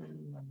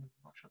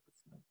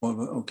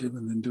 Well, okay,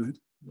 and then do it.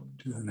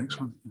 Do the next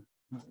one.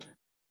 Okay.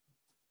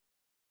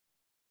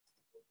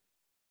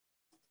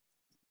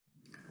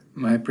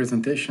 My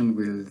presentation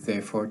will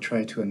therefore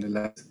try to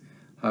analyze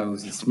how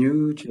these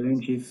new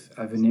challenges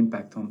have an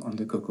impact on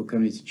the cocoa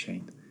commodity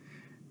chain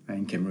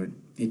in Cameroon.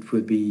 It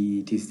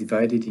is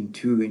divided in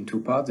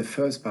two parts. The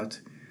first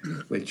part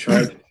will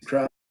try to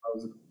describe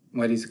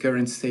what is the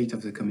current state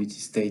of the commodity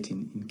state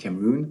in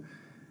Cameroon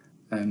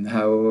and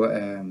how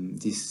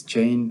this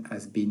chain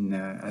has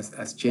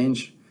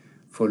changed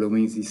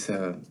following these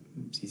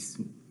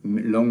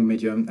long,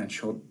 medium, and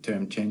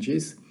short-term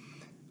changes.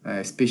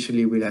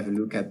 Especially, we'll have a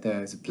look at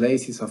the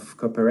places of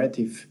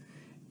cooperative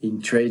in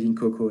trading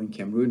cocoa in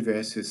Cameroon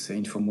versus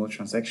informal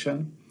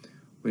transaction.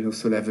 We'll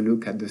also have a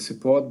look at the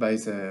support by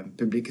the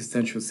public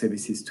essential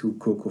services to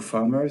cocoa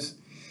farmers.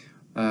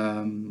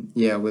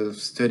 We'll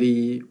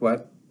study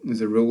what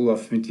the role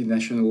of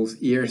multinationals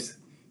is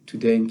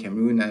today in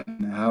Cameroon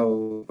and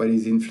what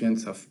is the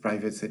influence of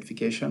private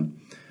certification.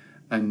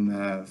 And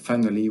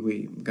finally,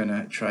 we're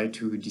gonna try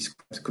to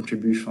discuss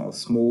contribution of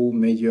small,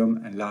 medium,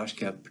 and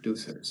large-scale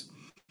producers.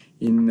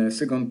 In the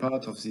second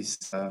part of this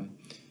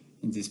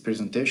in this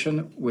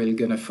presentation, we're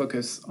gonna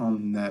focus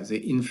on the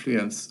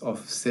influence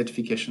of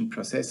certification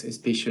process,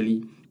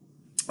 especially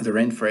the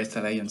Rainforest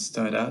Alliance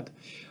standard,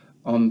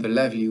 on the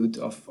livelihood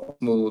of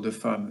smallholder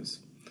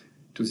farmers.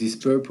 To this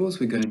purpose,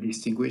 we're gonna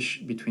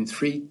distinguish between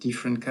 3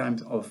 different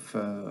kinds of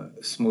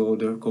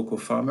smallholder cocoa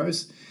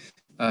farmers.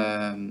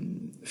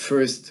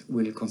 First,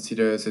 we'll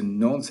consider the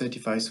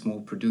non-certified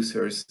small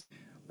producers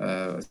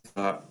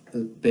are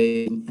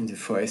based in the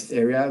forest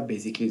area,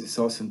 basically the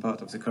southern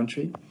part of the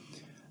country.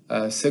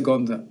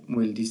 Second,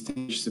 we'll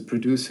distinguish the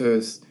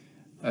producers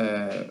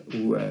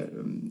who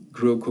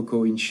grow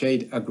cocoa in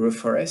shade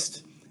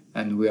agroforest,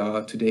 and we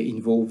are today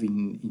involved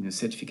in a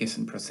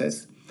certification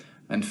process.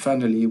 And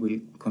finally, we'll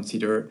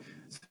consider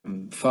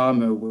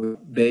farmers were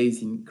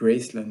based in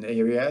grassland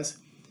areas,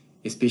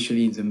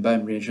 especially in the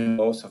Mbam region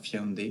north of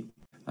Yaoundé,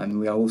 and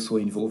we are also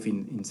involved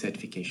in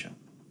certification.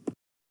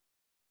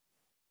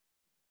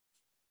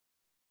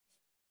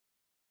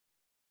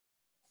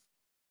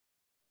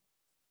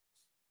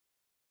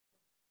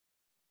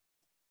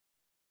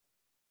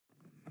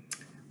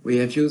 We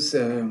have used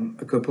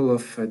a couple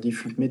of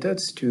different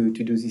methods to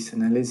do this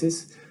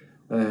analysis.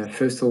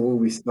 First of all,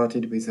 we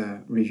started with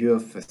a review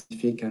of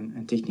scientific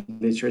and technical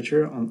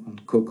literature on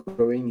cocoa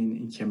growing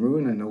in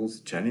Cameroon and all the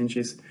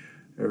challenges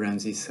around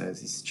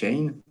this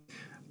chain.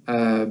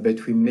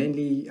 But we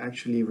mainly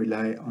actually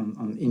rely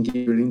on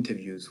individual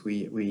interviews.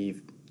 We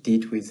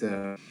did with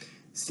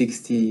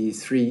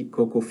 63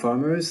 cocoa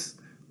farmers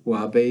who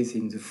are based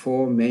in the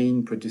 4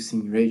 main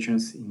producing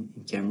regions in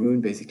Cameroon,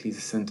 basically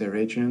the center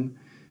region,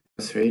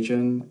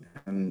 region,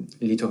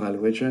 littoral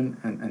region,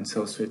 and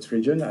southwest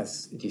region,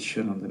 as it is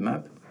shown on the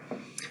map.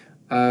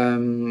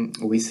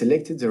 We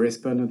selected the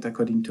respondent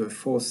according to a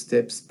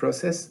 4-steps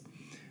process.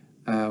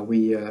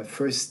 We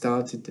first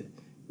started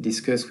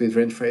discuss with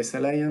Rainforest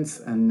Alliance,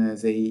 and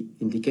they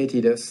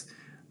indicated us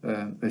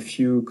a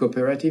few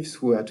cooperatives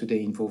who are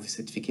today involved in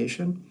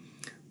certification.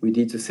 We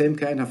did the same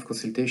kind of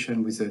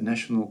consultation with the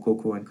National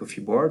Cocoa and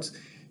Coffee Boards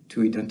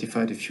to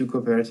identify the few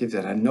cooperatives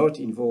that are not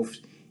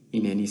involved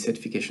in any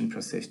certification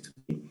process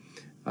today.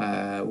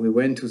 We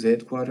went to the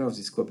headquarters of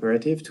this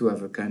cooperative to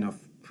have a kind of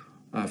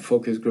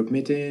focus group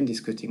meeting,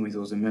 discussing with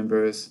all the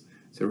members,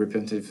 the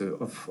representatives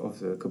of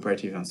the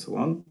cooperative, and so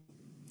on.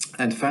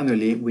 And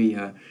finally, we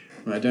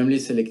randomly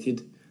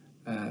selected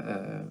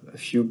a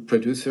few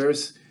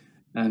producers,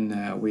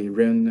 and we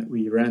ran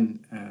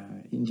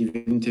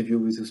individual interview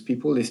with those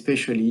people,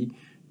 especially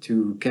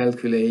to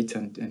calculate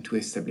and to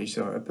establish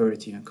our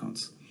operating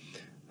accounts.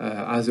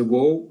 As a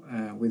whole,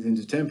 within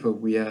the temple,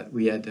 we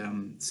had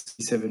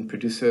 67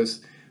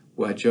 producers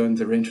who had joined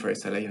the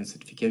Rainforest Alliance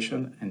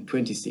certification and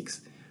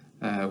 26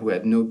 who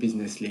had no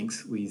business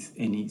links with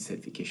any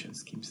certification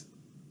schemes.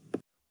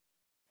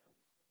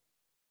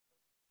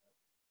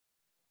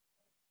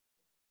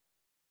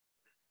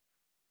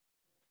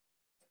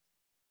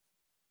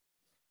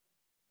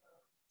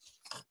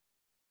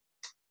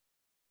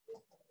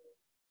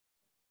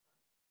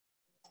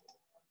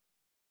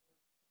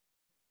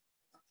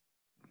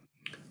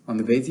 On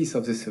the basis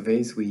of the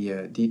surveys we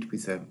did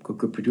with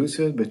cocoa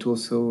producers, but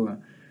also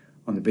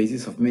on the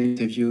basis of many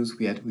interviews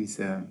we had with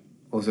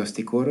other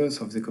stakeholders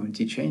of the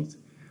community chains,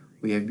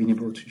 we have been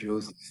able to draw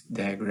this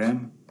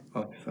diagram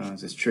of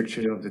the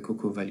structure of the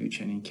cocoa value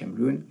chain in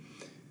Cameroon.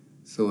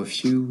 So a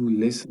few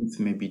lessons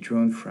may be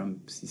drawn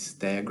from this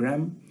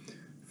diagram.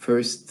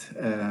 First,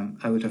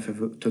 out of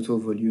a total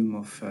volume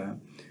of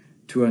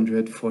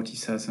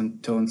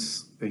 240,000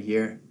 tons a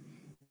year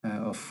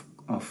of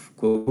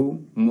cocoa,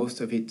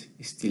 most of it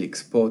is still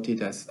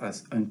exported as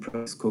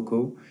unprocessed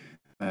cocoa,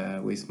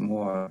 with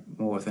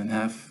more than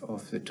half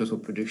of the total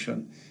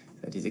production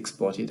that is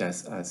exported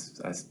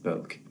as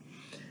bulk.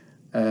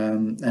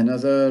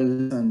 Another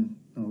lesson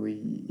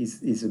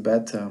is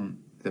about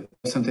the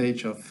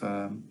percentage of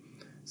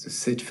the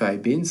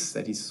certified beans,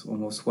 that is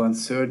almost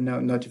 1/3,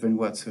 not even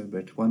 1/3,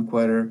 but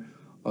 1/4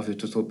 of the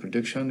total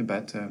production,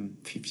 about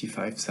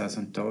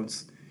 55,000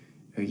 tons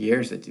a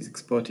year that is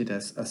exported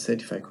as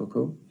certified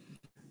cocoa.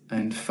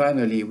 And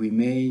finally, we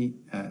may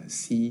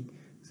see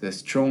the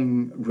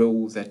strong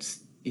role that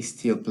is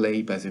still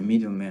played by the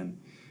middlemen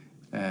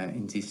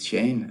in this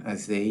chain,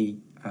 as they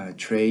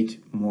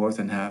trade more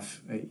than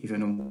half,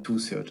 even almost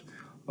 2/3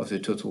 of the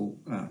total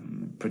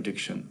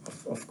production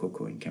of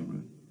cocoa in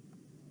Cameroon.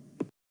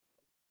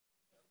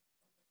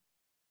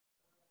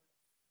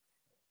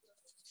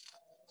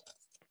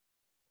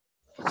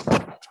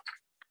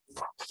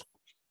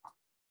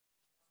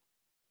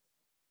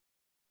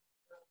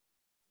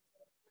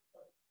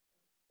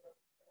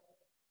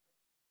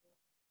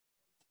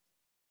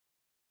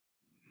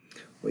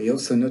 We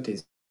also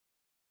noticed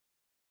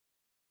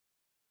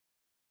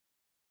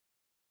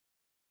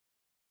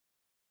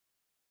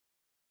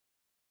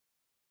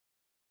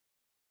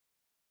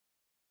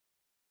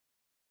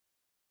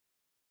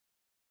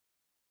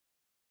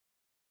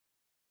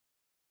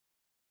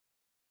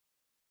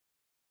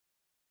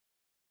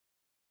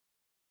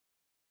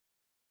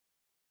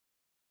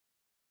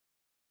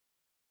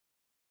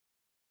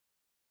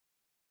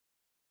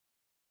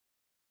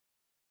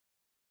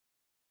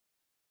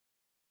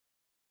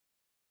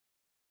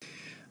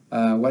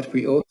what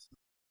we also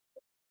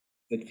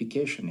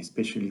certification,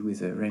 especially with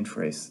the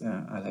Rainforest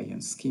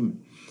Alliance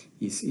scheme,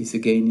 is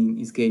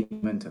gaining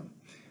momentum.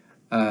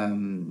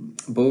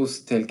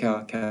 Both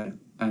Telka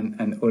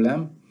and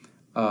Olam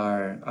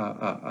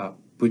are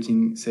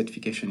putting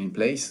certification in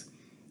place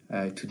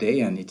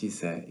today, and it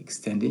is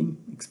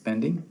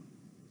expanding.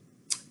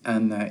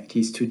 And it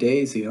is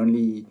today the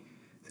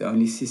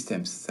only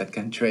systems that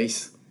can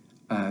trace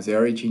the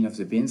origin of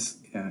the beans,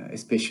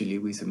 especially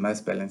with the mass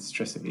balance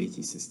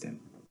traceability system.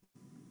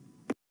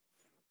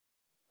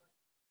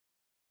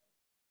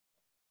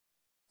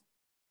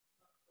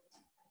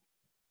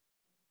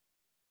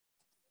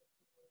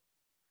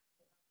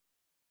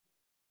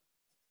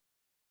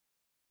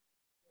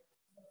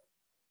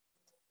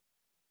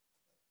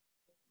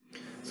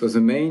 So the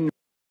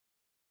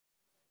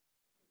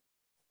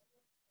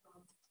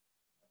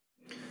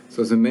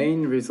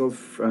main result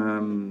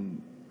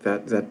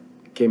that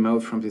came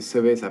out from the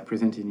surveys are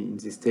presented in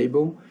this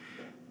table.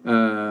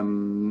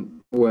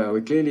 Well,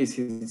 we clearly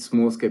see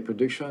small-scale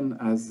production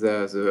as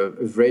the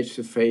average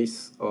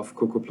surface of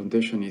cocoa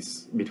plantation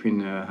is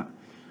between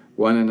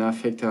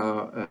 1.5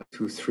 hectare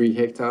to 3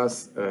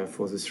 hectares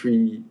for the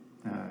three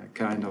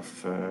kind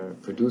of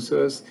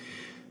producers.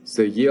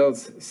 The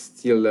yields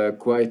still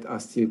are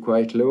still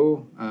quite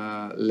low,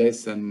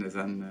 less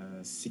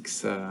than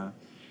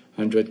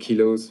 600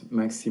 kilos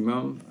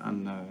maximum,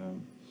 and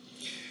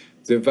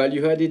the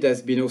value added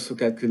has been also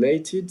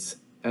calculated,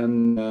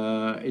 and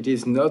it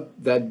is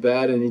not that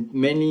bad, and it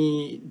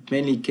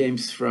mainly came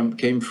from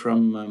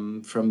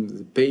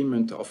the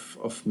payment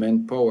of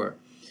manpower.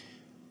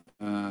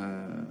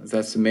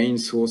 That's the main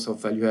source of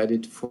value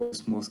added for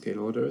small-scale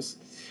orders.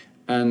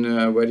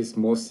 And what is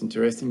most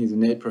interesting is the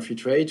net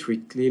profit rate. We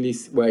clearly,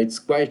 well, it's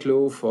quite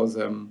low for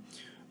the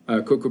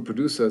cocoa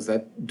producers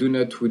that do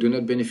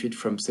not benefit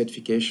from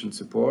certification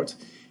support.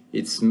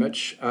 It's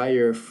much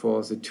higher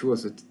for the two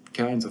other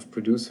kinds of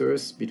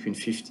producers, between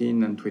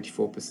 15 and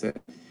 24%.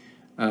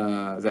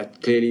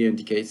 That clearly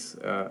indicates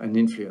an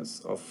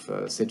influence of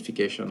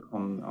certification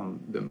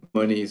on the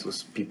monies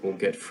those people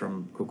get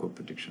from cocoa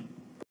production.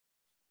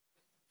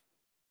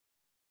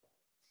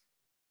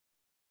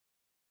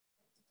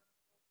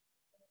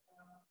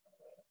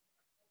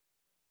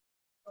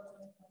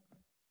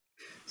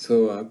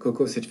 So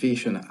cocoa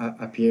certification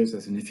appears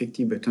as an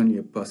effective but only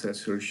a partial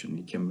solution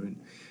in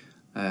Cameroon.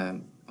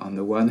 On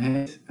the one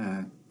hand,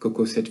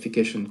 cocoa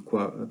certification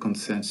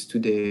concerns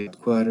today a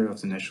quarter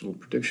of the national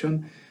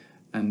production,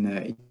 and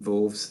it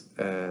involves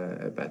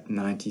about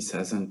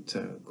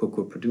 90,000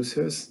 cocoa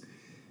producers.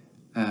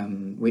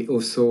 We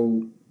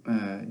also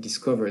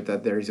discovered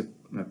that there is a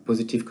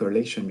positive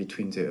correlation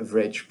between the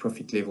average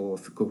profit level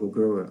of a cocoa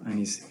grower and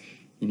his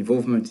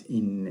involvement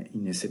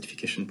in a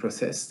certification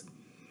process.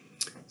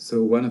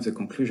 So one of the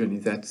conclusions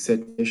is that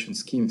certification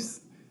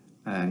schemes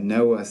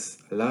now have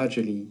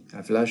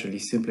largely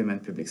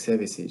supplement public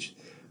services,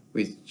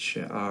 which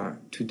are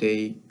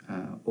today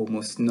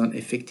almost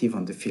non-effective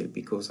on the field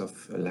because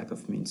of a lack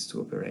of means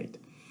to operate.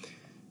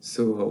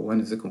 So one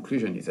of the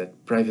conclusions is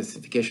that private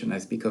certification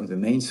has become the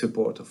main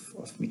support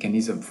of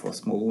mechanism for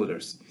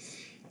smallholders,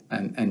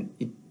 and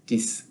it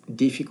is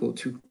difficult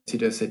to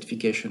consider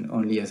certification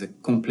only as a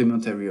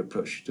complementary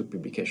approach to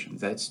publication.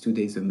 That's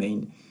today the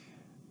main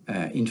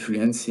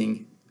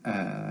influencing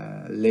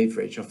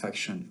leverage of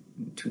action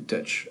to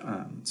touch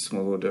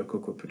smallholder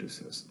cocoa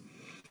producers.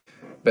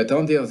 But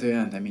on the other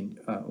hand, I mean,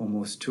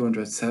 almost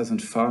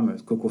 200,000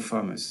 cocoa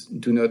farmers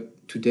do not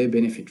today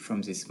benefit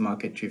from these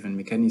market-driven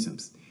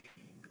mechanisms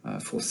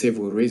for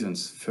several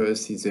reasons.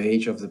 First is the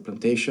age of the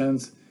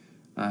plantations,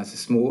 the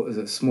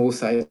small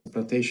size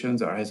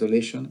plantations or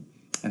isolation,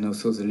 and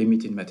also the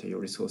limited material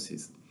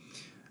resources.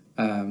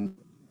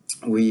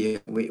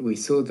 We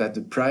saw that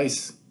the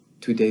price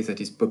today that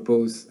is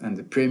proposed and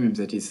the premium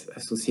that is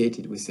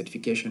associated with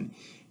certification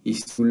is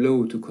too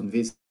low to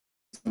convince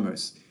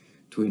farmers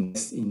to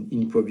invest in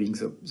improving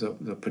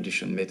the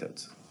production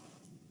methods.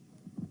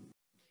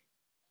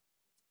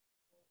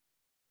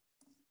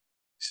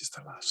 This is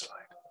the last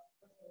slide.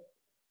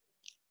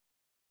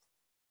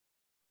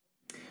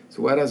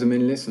 So what are the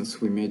main lessons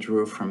we may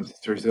draw from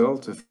this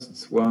result? The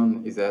first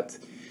one is that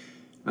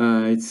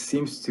it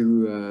seems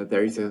to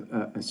there is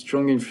a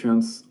strong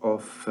influence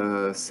of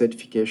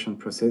certification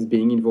process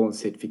being involved in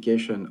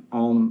certification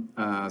on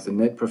the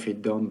net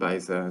profit done by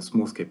the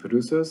small-scale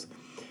producers.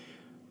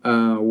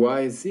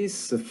 Why is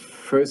this? The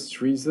first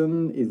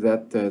reason is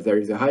that there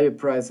is a higher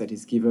price that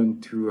is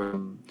given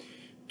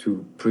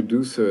to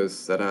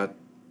producers that are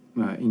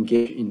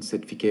engaged in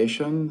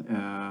certification.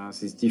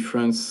 This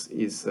difference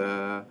is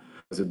the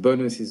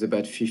bonus is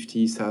about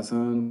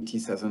 50,000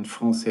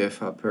 francs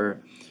CFA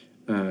per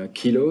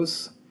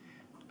kilos.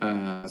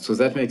 So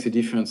that makes a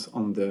difference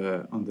on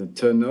the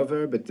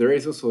turnover, but there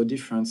is also a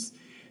difference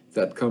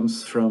that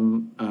comes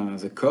from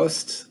the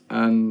cost,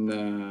 and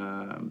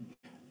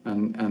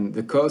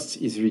the cost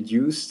is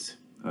reduced.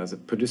 The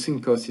producing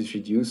cost is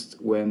reduced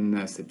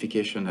when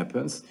certification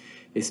happens,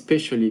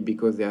 especially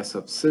because there are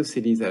some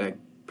subsidies that are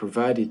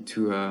provided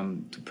to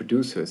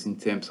producers in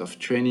terms of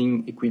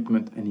training,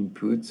 equipment, and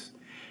inputs.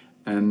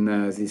 And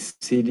these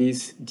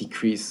subsidies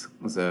decrease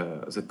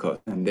the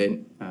cost and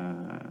then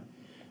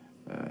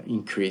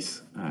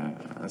increase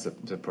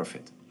the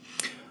profit.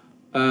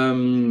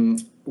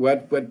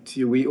 What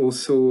we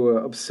also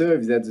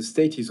observe is that the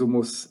state is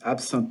almost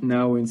absent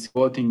now in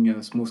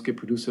supporting small-scale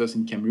producers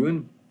in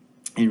Cameroon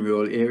in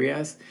rural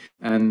areas,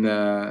 and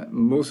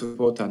most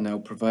support are now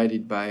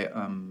provided by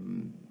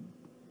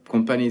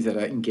companies that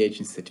are engaged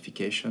in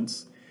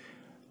certifications.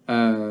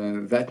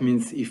 That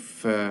means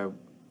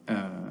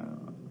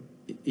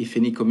if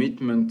any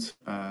commitment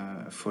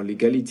for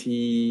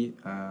legality,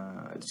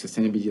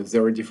 sustainability of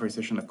zero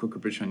deforestation of cocoa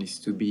production is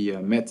to be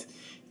met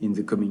in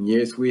the coming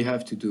years, we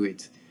have to do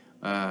it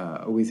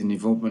with an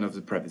involvement of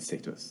the private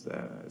sectors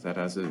that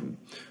are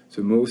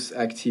the most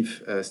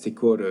active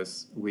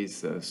stakeholders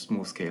with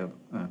small-scale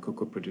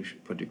cocoa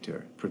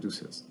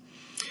producers.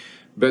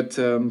 But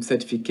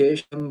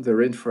certification, the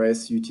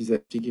rainforest UT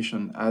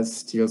certification has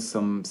still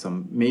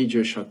some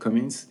major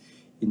shortcomings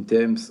in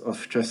terms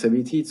of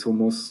traceability. It's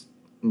almost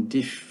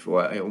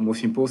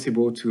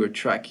impossible to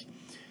track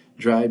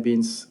dry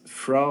beans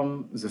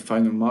from the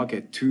final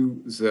market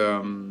to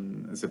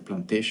the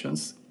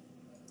plantations.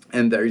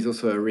 And there is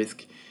also a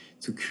risk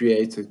to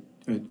create a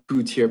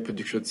two-tier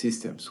production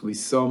systems, with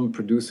some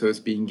producers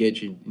being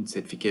engaged in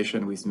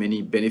certification with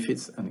many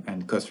benefits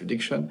and cost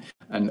reduction,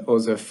 and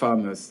other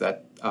farmers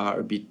that are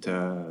a bit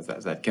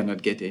that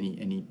cannot get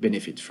any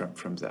benefit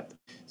from that.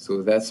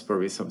 So that's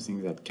probably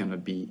something that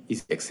cannot be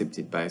easily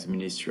accepted by the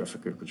Ministry of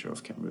Agriculture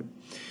of Cameroon.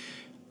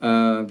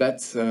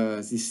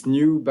 This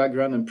new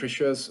background and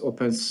pressures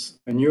opens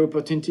a new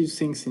opportunity to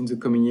think in the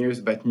coming years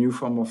about new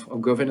form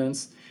of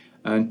governance,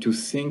 and to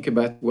think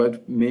about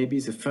what maybe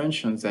the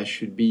functions that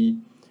should be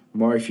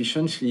more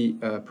efficiently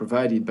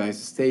provided by the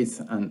states,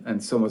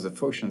 and some of the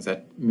functions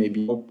that may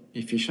be more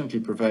efficiently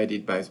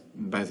provided by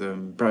the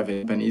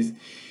private companies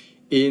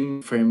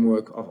in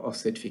framework of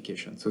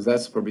certification. So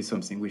that's probably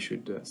something we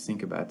should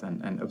think about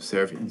and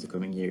observe in the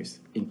coming years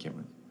in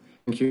Cameroon.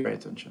 Thank you for your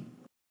attention.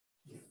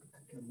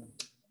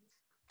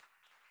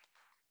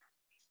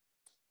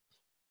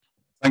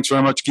 Thanks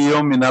very much,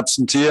 Guillaume, in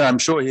absentia. I'm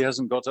sure he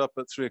hasn't got up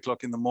at 3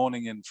 o'clock in the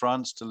morning in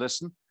France to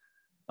listen.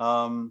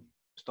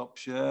 Stop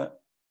share.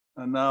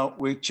 And now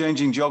we're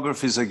changing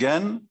geographies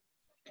again.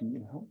 Can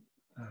you help?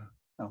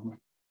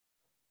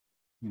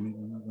 You need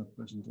another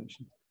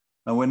presentation.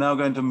 And we're now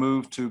going to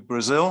move to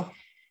Brazil.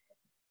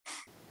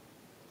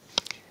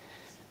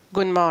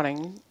 Good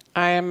morning.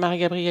 I am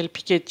Marie-Gabrielle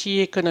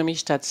Piketty,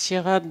 economist at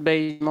CIRAD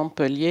based in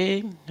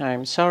Montpellier.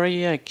 I'm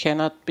sorry I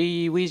cannot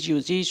be with you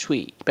this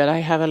week, but I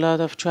have a lot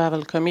of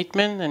travel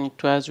commitment and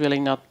it was really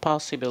not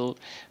possible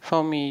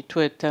for me to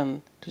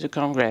attend to the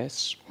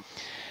Congress.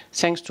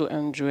 Thanks to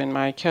Andrew and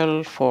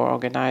Michael for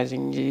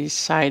organizing this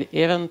side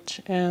event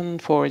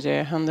and for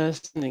their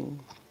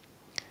understanding.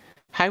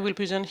 I will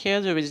present here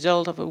the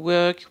result of a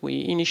work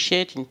we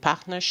initiate in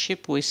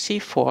partnership with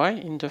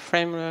CIFOR in the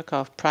framework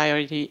of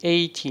Priority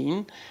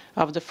 18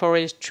 of the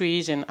Forest,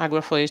 Trees and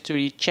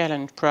Agroforestry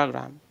Challenge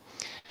Program.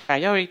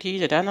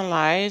 Priorities that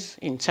analyze,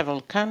 in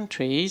several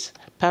countries,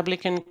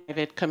 public and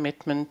private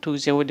commitment to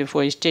zero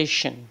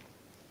deforestation.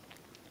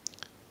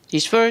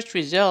 This first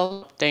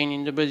result, obtained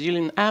in the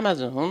Brazilian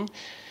Amazon,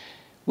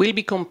 will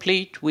be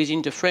complete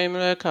within the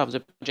framework of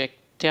the project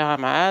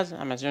Terra-Mas,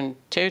 Amazon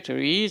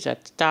Territories,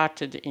 that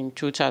started in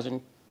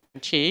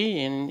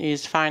 2020 and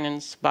is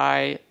financed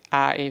by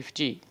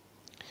AFD,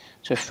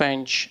 the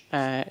French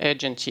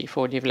Agency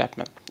for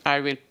Development. I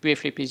will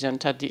briefly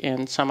present at the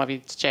end some of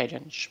its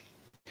challenges.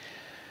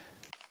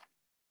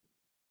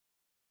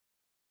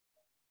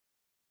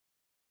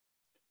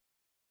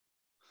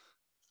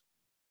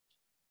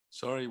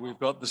 Sorry, we've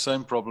got the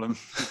same problem.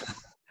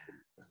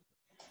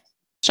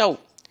 So,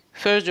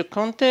 first the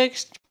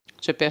context,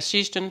 the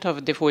persistence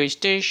of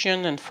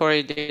deforestation and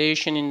forest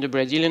degradation in the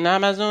Brazilian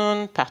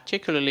Amazon,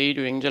 particularly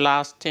during the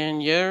last 10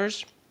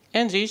 years,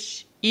 and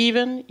this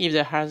even if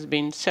there has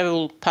been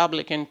several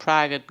public and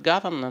private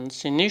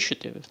governance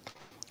initiatives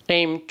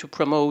aimed to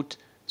promote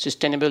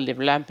sustainable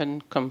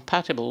development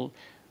compatible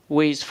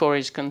with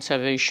forest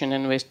conservation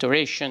and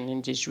restoration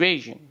in this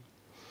region.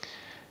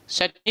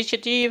 Such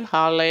initiatives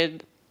are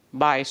led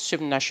by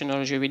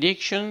subnational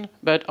jurisdiction,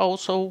 but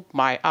also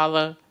by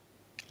other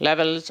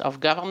levels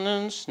of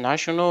governance,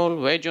 national,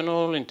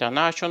 regional,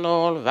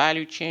 international,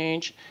 value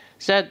chain,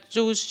 that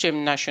those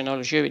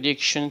subnational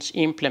jurisdictions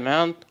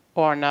implement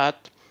or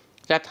not,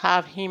 that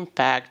have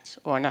impact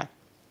or not.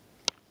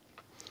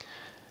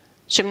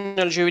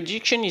 Subnational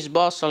jurisdiction is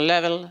both a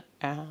level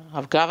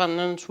of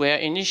governance where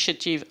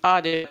initiatives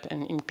are developed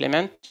and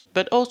implemented,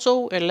 but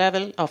also a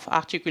level of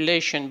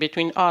articulation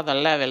between other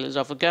levels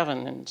of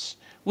governance,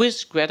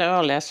 with greater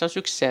or lesser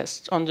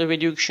success on the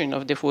reduction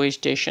of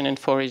deforestation and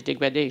forest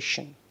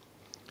degradation.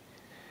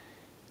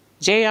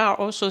 They are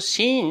also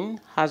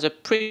seen as a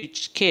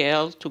privileged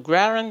scale to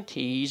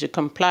guarantee the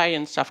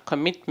compliance of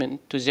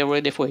commitment to zero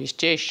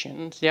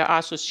deforestation, their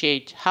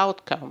associated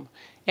outcome,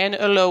 and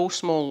allow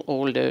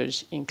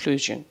smallholders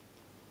inclusion.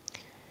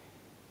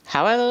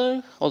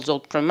 However, although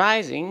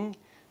promising,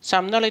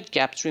 some knowledge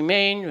gaps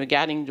remain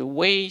regarding the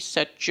way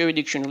such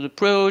jurisdictional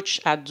approach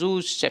at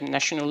those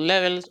subnational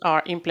levels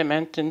are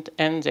implemented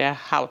and their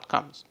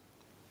outcomes.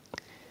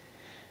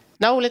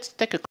 Now let's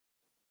take a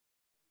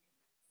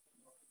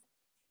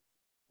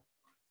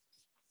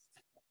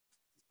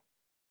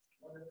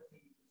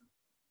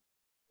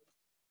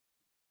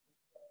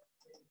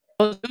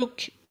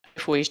look at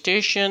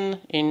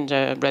deforestation in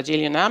the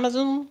Brazilian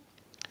Amazon.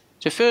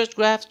 The first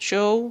graph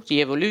shows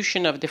the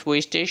evolution of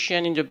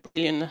deforestation in the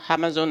Brazilian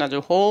Amazon as a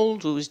whole,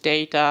 whose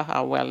data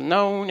are well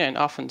known and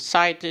often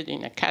cited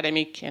in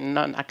academic and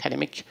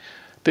non-academic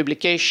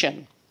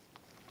publications.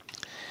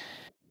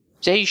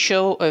 They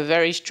show a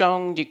very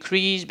strong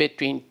decrease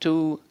between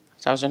 2000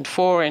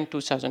 2004 and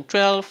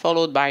 2012,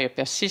 followed by a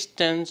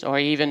persistence or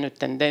even a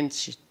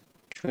tendency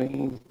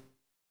to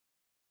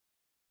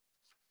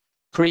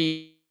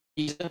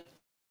increase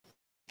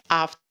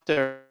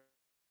after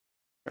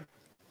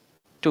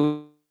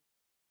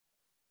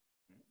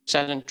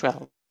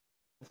 2012.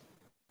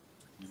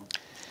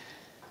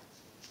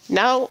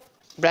 Now,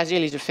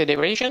 Brazil is a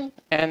federation,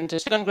 and the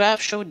second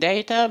graph shows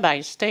data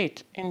by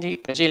state in the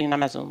Brazilian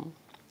Amazon.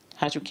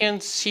 As you can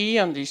see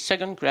on the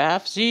second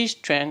graph, this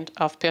trend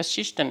of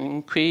persistent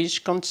increase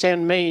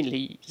concerns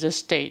mainly the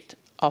state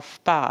of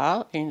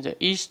Pará in the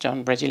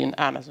eastern Brazilian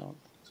Amazon.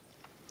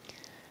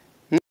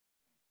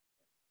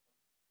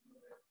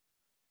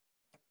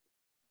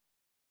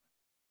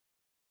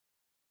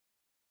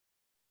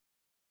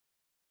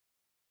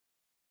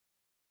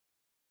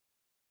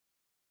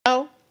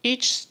 Now,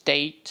 each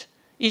state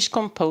is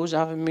composed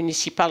of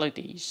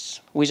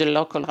municipalities with a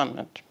local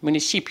government,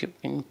 município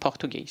in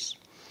Portuguese.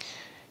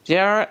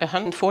 There are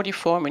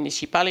 144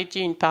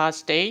 municipalities in Pará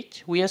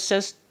state. We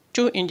assess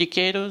two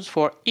indicators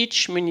for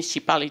each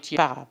municipality.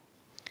 Pará.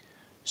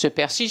 The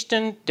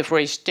persistent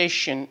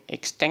deforestation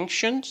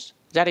extinctions,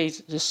 that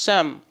is the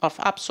sum of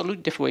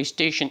absolute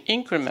deforestation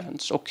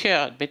increments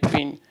occurred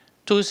between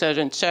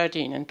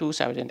 2013 and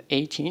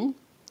 2018,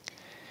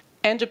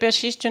 and the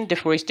persistent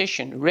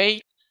deforestation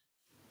rate,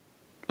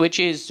 which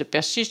is the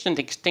persistent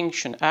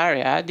extinction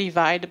area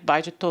divided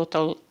by the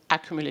total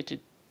accumulated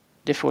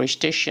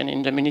deforestation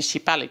in the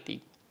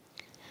municipality.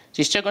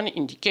 The second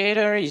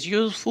indicator is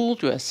useful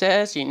to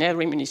assess in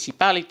every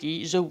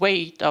municipality the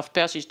weight of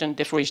persistent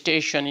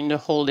deforestation in the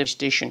whole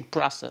deforestation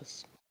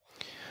process.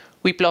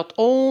 We plot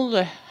all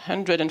the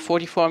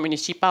 144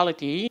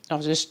 municipalities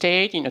of the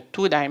state in a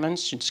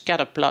two-dimensional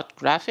scatter plot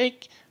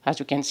graphic, as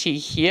you can see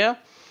here,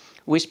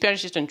 with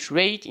persistent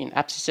rate in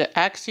abscissa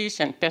axis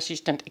and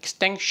persistent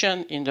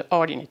extinction in the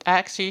ordinate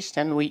axis,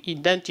 and we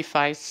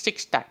identify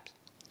 6 types.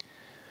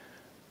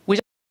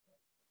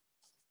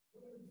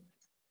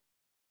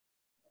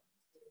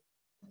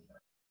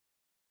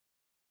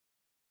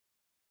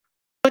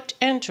 Without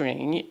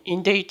entering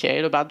in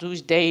detail about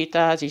those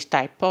data, this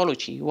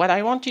typology, what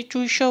I wanted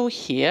to show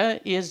here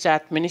is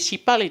that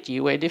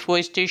municipalities where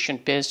deforestation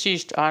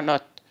persists are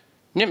not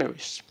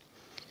numerous.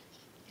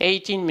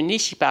 18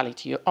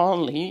 municipalities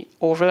only,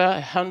 over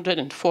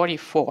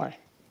 144.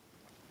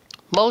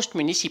 Most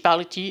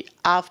municipalities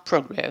have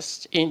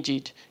progressed,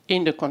 indeed,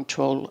 in the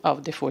control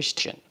of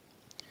deforestation.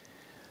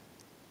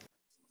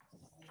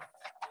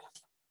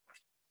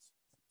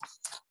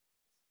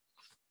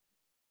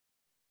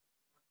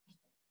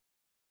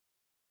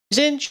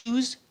 Then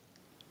choose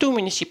 2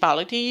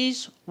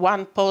 municipalities,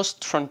 one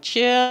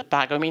post-frontier,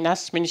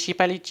 Paragominas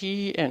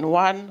municipality, and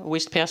one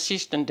with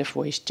persistent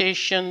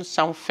deforestation,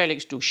 São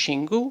Félix do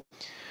Xingu,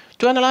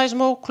 to analyze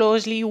more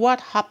closely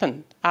what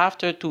happened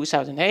after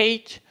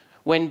 2008,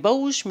 when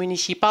both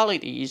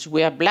municipalities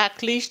were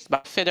blacklisted by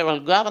the federal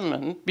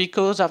government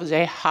because of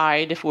their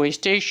high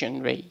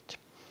deforestation rate.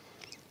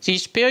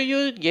 This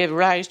period gave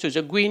rise to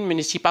the Green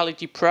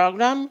Municipality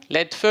Program,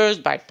 led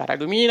first by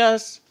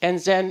Paragominas and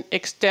then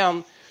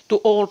extended to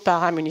all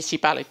Pará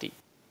municipalities.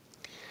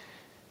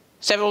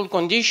 Several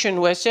conditions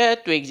were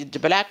set to exit the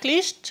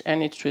blacklist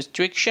and its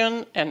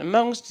restriction, and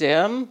amongst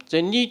them,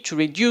 the need to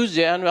reduce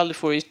the annual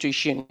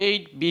deforestation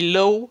rate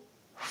below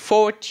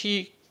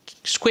 40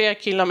 square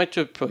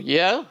kilometers per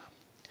year.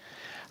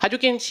 As you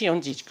can see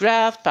on this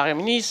graph,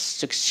 Paragominas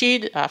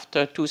succeeded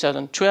after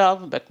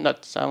 2012, but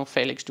not São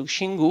Félix do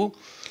Xingu,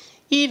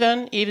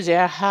 even if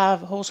there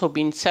have also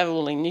been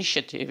several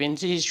initiatives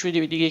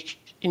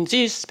in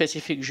this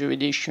specific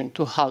jurisdiction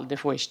to halt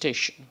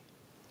deforestation.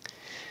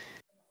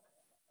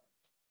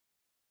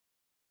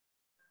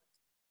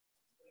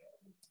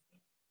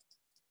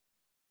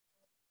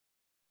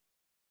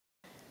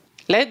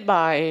 Led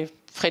by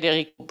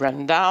Frederic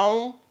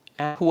Brandão,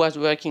 who was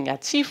working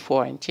at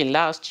CIFOR until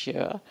last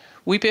year,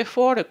 we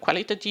performed a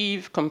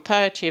qualitative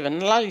comparative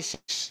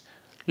analysis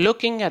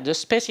looking at the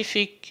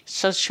specific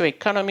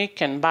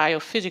socioeconomic and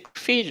biophysical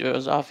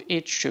features of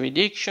each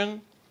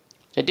jurisdiction,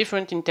 the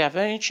different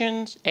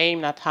interventions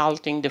aimed at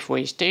halting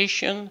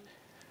deforestation,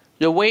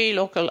 the way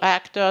local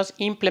actors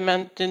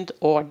implemented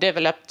or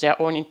developed their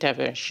own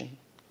intervention.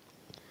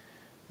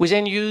 We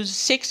then used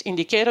 6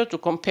 indicators to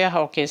compare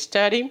our case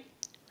study: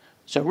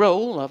 the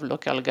role of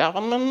local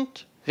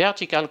government,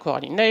 vertical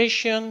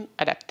coordination,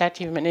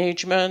 adaptive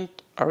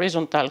management,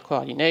 horizontal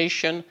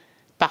coordination,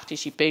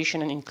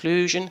 participation and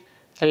inclusion,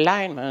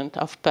 alignment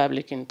of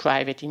public and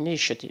private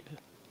initiative.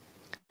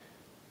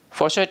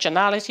 For such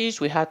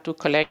analysis, we had to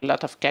collect a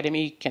lot of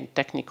academic and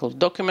technical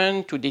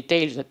documents to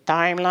detail the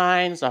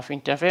timelines of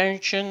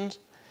interventions,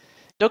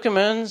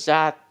 documents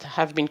that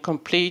have been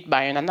completed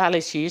by an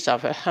analysis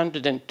of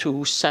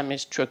 102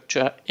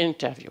 semi-structured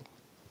interviews.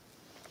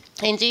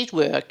 In this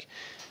work,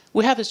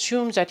 we have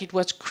assumed that it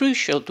was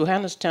crucial to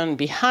understand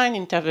behind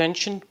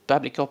intervention,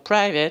 public or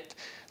private,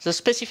 the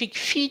specific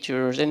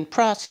features and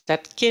processes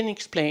that can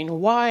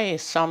explain why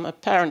some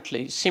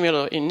apparently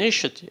similar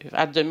initiative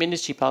at the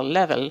municipal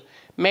level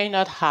may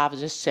not have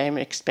the same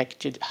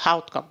expected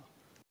outcome.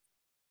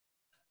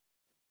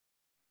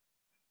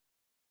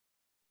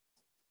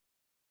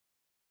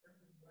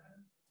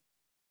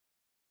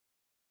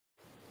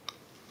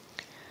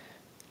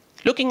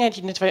 Looking at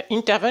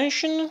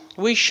intervention,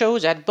 we show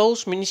that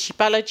both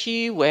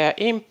municipalities were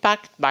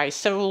impacted by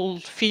several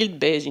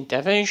field-based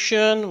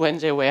interventions when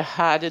they were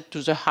added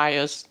to the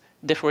highest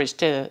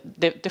deforester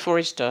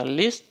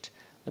list,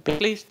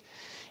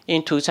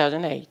 in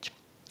 2008.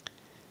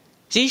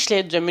 This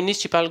led the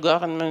municipal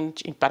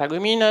government in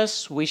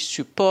Paragominas, with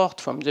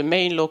support from the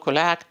main local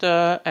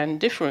actor and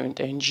different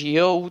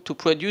NGOs, to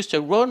produce a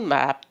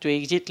roadmap to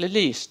exit the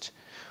list.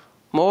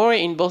 More,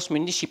 in both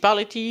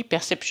municipalities,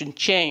 perception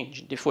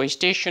changed.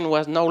 Deforestation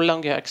was no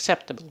longer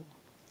acceptable.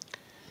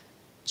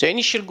 The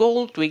initial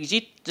goal to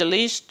exit the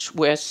list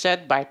was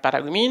set by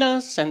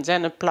Paragominas and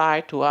then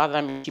applied to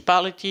other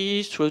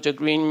municipalities through the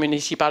Green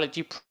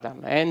Municipality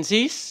Program, and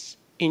this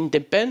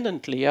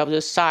independently of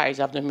the size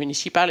of the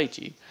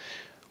municipality.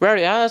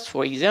 Whereas,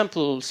 for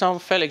example, São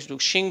Félix do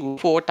Xingu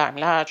 4 times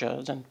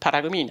larger than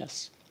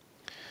Paragominas.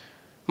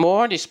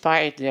 More,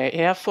 despite their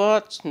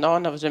efforts,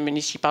 none of the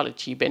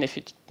municipalities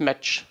benefited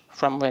much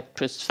from wet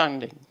trust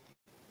funding.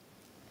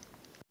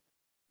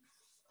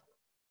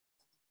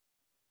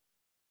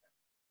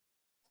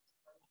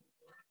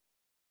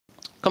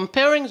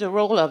 Comparing the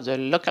role of the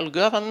local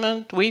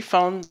government, we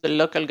found the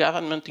local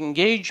government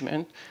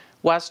engagement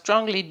was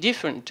strongly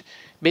different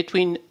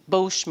between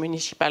both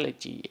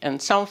municipalities, and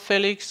São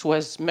Félix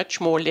was much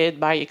more led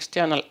by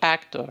external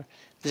actors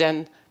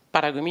than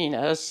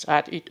Paragominas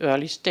at its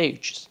early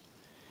stages.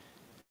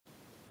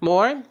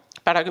 More,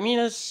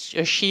 Paragominas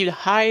achieved a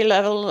high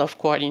level of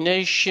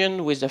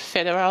coordination with the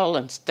federal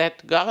and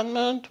state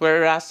government,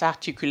 whereas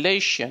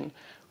articulation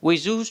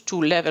with those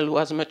two levels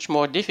was much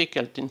more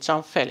difficult in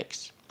São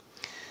Félix.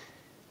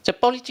 The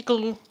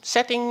political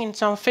setting in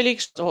São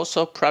Félix was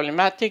also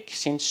problematic,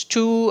 since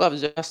 2 of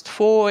the last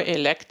 4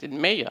 elected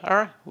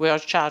mayors were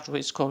charged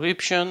with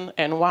corruption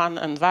and 1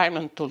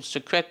 environmental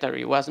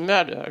secretary was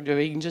murdered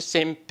during the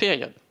same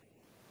period.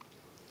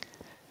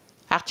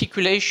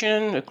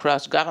 Articulation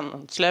across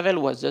government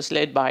level was thus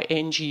led by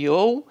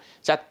NGOs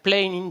that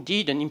played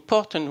indeed an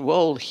important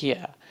role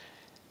here,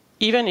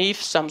 even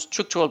if some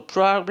structural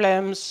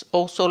problems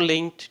also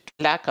linked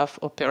to lack of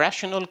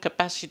operational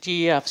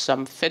capacity of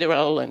some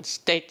federal and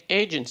state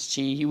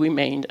agencies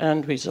remained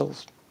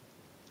unresolved.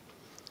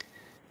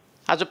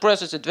 As the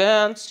process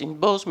advanced in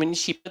both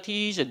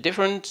municipalities, a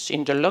difference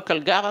in the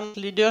local government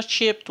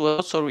leadership will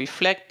also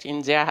reflect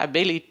in their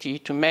ability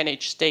to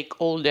manage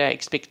stakeholder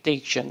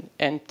expectations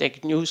and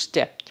take new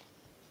steps.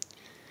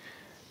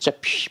 The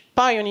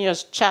pioneer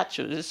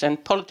status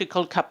and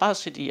political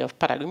capacity of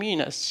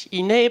Paragominas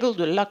enabled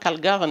the local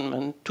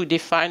government to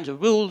define the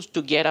rules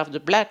to get off the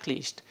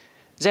blacklist.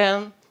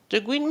 Then, the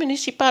Green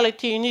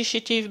Municipality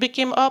Initiative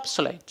became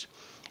obsolete,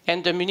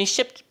 and the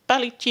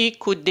municipality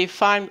could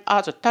define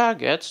other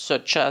targets,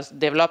 such as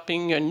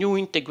developing a new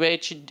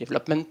integrated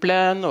development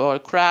plan or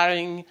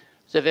acquiring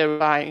the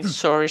verified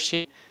source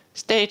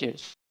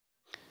status.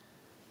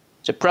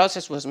 The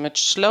process was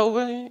much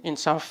slower in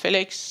São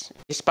Félix.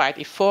 Despite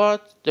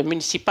effort, the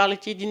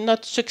municipality did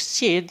not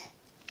succeed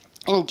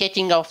in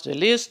getting off the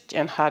list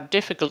and had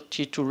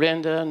difficulty to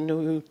render a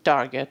new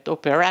target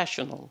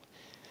operational.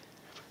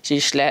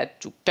 This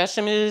led to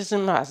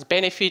pessimism, as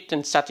benefit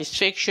and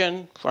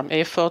satisfaction from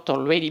effort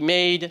already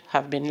made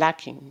have been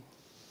lacking.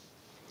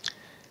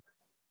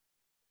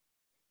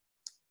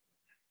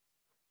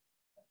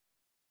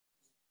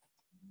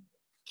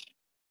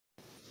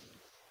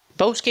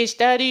 Both case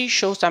studies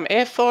show some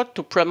effort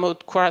to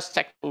promote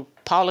cross-sectoral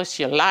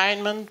policy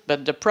alignment,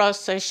 but the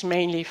process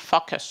mainly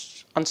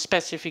focused on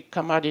specific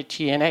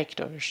commodity and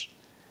actors.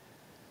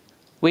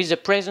 With the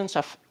presence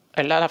of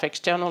a lot of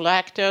external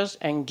actors,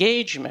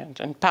 engagement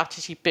and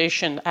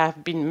participation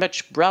have been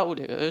much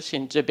broader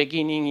since the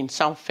beginning in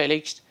São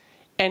Félix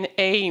and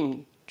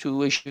aim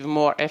to achieve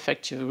more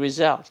effective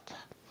results.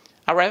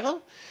 However,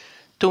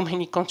 too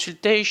many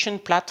consultation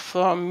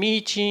platform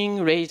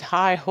meetings raised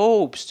high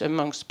hopes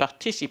amongst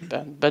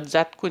participants, but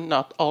that could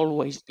not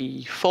always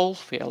be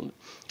fulfilled,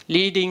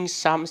 leading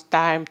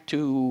sometimes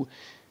to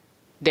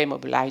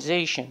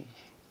demobilization.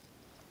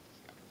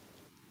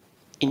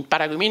 In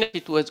Paragominas,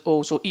 it was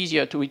also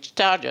easier to reach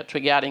targets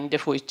regarding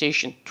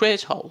deforestation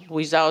threshold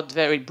without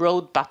very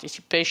broad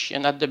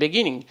participation at the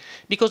beginning,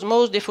 because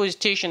most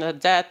deforestation at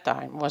that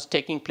time was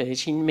taking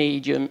place in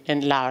medium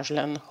and large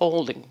land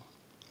holding.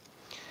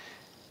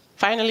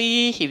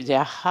 Finally, if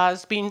there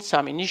has been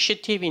some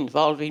initiative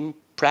involving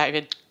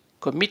private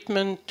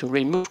commitment to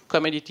remove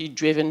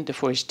commodity-driven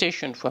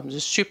deforestation from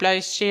the supply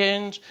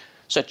chains,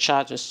 such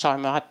as the soil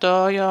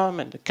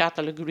moratorium and the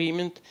cattle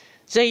agreement,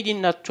 they did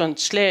not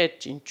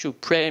translate into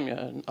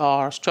premium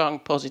or strong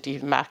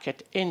positive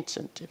market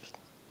incentives.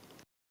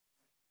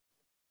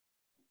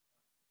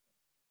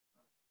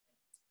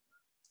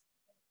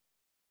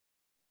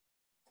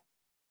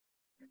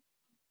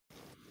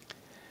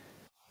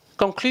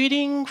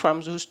 Concluding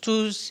from those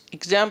two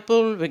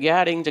examples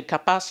regarding the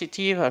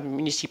capacity of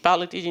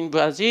municipalities in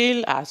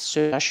Brazil as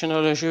a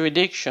national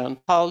jurisdiction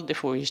to halt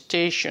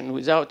deforestation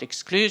without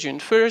exclusion,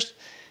 first,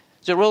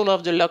 the role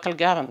of the local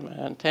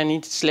government and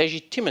its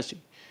legitimacy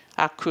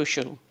are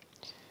crucial.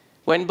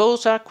 When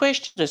both are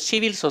questioned, the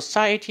civil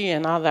society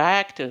and other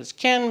actors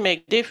can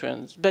make a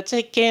difference, but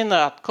they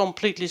cannot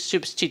completely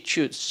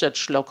substitute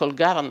such local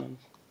government.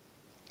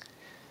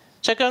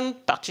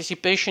 Second,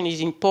 participation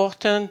is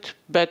important,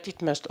 but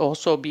it must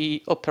also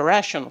be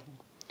operational.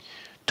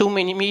 Too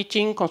many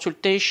meetings,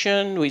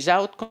 consultation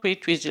without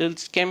concrete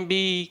results can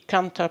be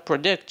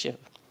counterproductive.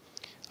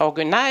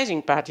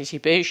 Organizing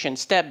participation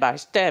step by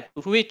step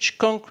to reach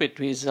concrete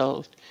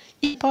results,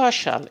 if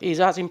partial,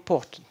 is as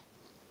important.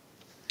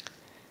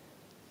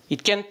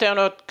 It can turn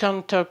out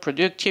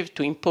counterproductive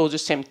to impose the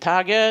same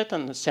target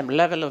and the same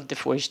level of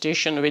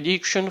deforestation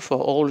reduction for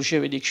all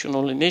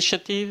jurisdictional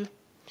initiatives.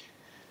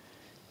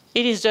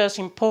 It is thus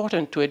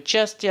important to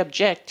adjust the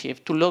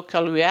objective to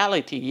local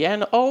reality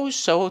and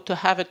also to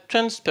have a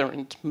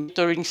transparent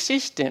monitoring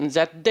system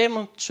that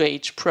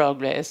demonstrates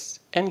progress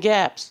and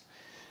gaps.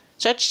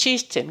 Such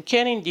system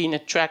can indeed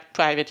attract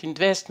private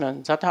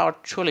investments that are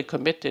truly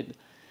committed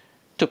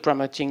to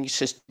promoting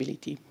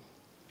sustainability.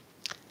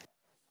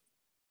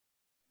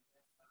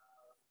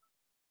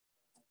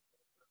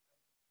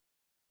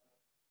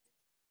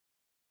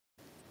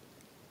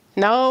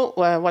 Now,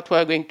 what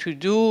we're going to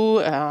do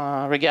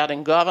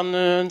regarding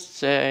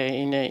governance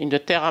in the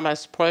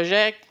TerraMass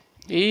project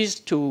is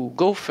to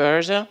go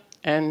further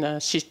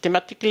and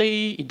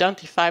systematically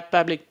identify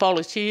public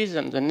policies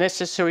and the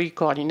necessary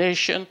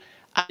coordination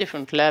at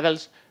different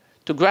levels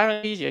to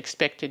guarantee the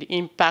expected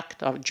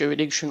impact of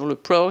jurisdictional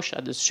approach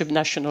at the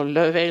subnational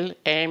level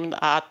aimed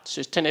at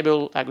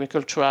sustainable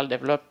agricultural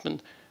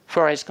development,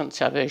 forest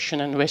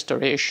conservation and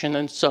restoration,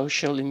 and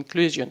social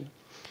inclusion,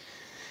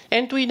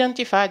 and to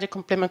identify the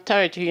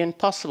complementarity and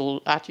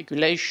possible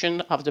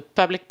articulation of the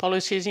public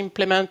policies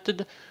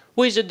implemented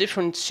with the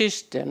different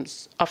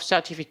systems of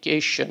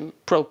certification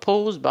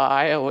proposed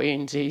by or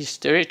in this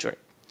territory.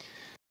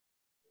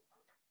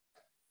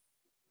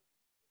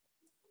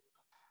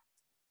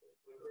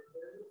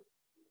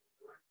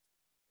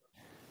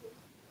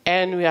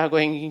 And we are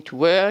going to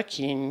work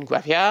in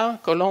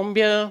Guaviare,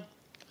 Colombia,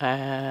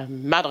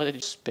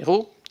 Madres,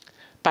 Peru,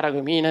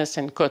 Paragominas,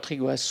 and Cotre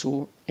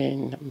Iguaçu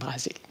in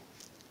Brazil.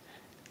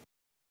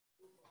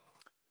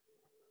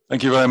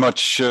 Thank you very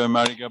much,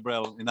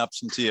 Marie-Gabrielle, in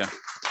absentia.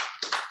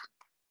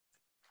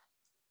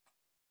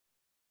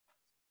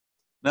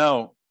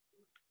 Now,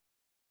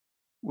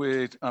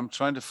 I'm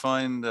trying to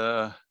find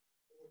the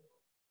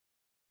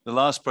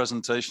last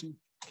presentation.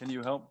 Can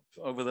you help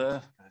over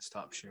there?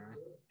 Stop sharing.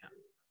 Yeah.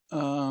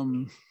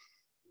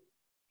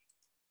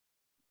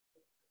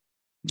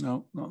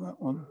 No, not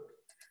that one.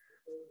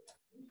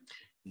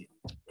 You're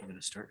going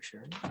to start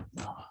sharing?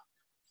 No.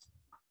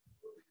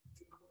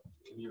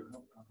 Can you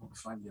help? I want to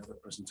find the other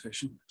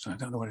presentation, so I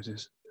don't know what it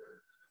is.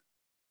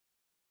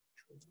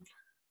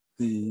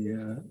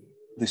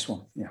 This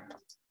one, yeah.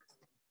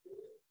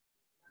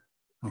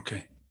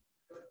 Okay.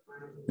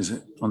 Is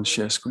it on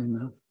share screen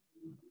now?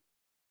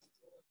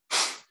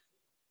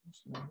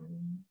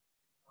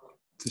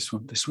 This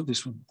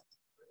one.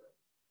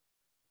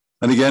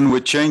 And again, we're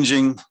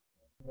changing.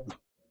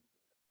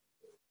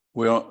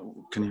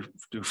 Can you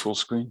do full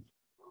screen?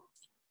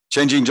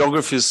 Changing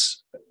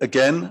geographies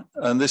again,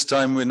 and this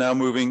time we're now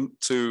moving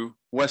to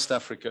West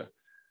Africa.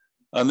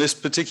 And this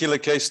particular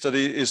case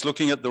study is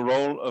looking at the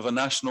role of a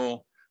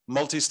national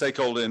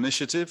multi-stakeholder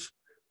initiative,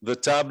 the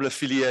Table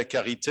Filière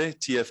Carité,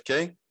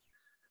 TFK,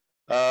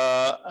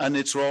 and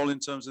its role in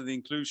terms of the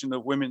inclusion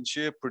of women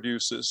shea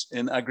producers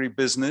in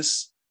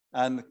agribusiness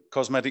and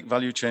cosmetic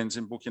value chains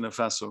in Burkina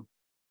Faso.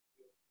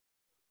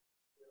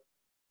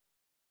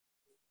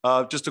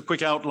 Just a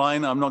quick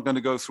outline. I'm not going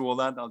to go through all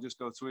that. I'll just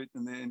go through it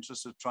in the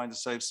interest of trying to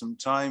save some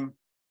time.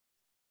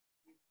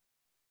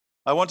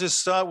 I want to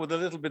start with a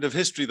little bit of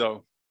history,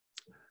 though.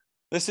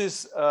 This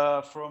is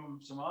from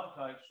some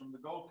archives from the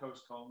Gold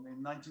Coast colony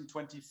in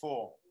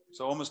 1924,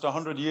 so almost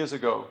 100 years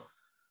ago,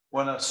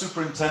 when a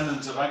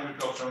superintendent of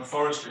agriculture and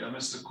forestry,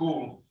 Mr.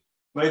 Cool,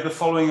 made the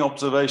following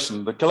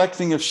observation: the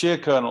collecting of shea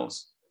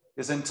kernels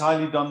is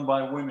entirely done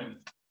by women,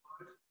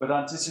 but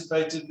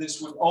anticipated this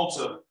would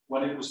alter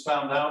when it was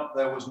found out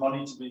there was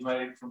money to be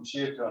made from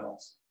shea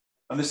kernels.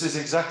 And this is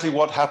exactly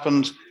what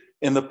happened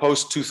in the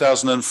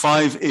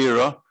post-2005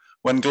 era,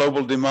 when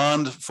global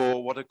demand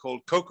for what are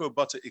called cocoa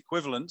butter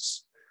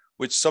equivalents,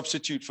 which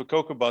substitute for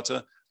cocoa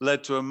butter,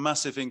 led to a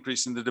massive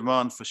increase in the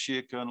demand for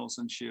shea kernels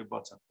and shea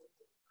butter.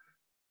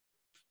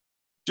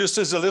 Just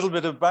as a little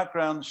bit of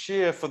background,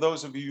 shea, for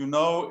those of you who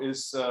know,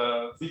 is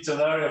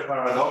Vitellaria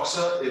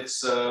paradoxa.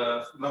 It's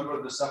a member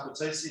of the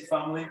Sapotacea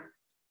family.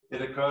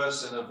 It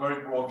occurs in a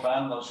very broad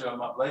band, I'll show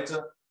them up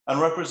later, and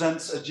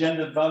represents a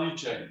gendered value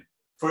chain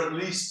for at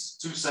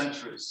least 2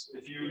 centuries.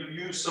 If you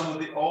use some of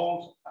the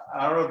old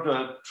Arab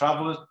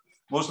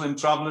Muslim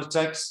traveler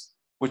texts,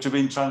 which have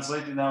been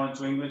translated now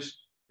into English,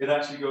 it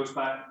actually goes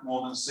back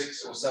more than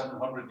 600 or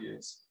 700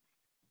 years.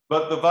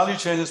 But the value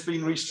chain has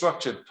been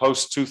restructured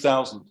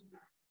post-2000,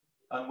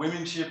 and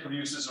women shea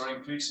producers are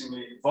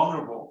increasingly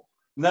vulnerable.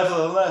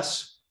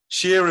 Nevertheless,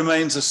 shea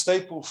remains a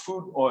staple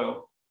food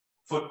oil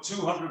for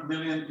 200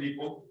 million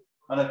people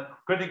and a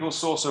critical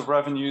source of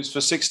revenues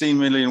for 16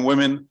 million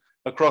women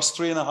across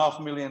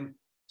 3.5 million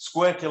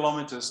square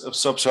kilometers of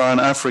sub-Saharan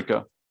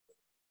Africa.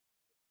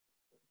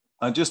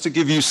 And just to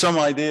give you some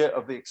idea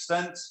of the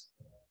extent,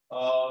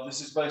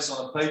 this is based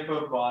on a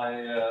paper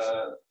by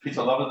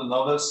Peter Lovett and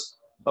others,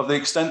 of the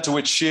extent to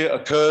which shear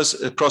occurs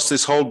across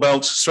this whole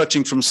belt,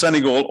 stretching from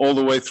Senegal all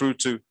the way through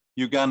to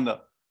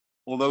Uganda.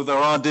 Although there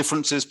are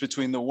differences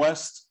between the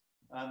West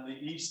and the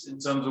East in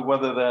terms of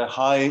whether they're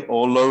high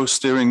or low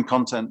stearin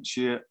content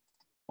shear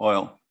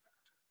oil.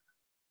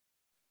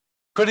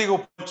 Critical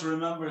point to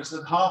remember is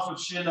that half of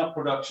shear nut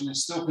production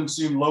is still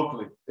consumed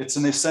locally. It's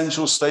an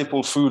essential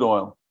staple food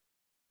oil.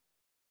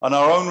 And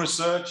our own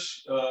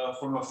research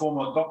from a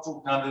former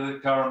doctoral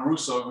candidate, Karen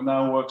Rousseau, who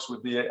now works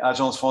with the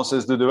Agence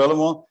Française de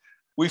Développement,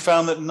 we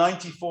found that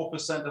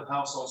 94% of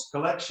households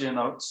collect shear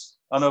nuts,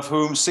 and of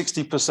whom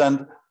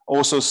 60%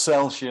 also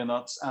sell shear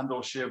nuts and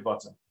or shear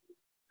butter.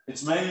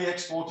 It's mainly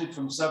exported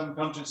from 7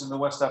 countries in the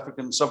West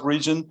African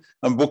sub-region,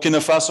 and Burkina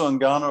Faso and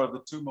Ghana are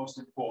the 2 most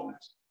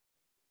important.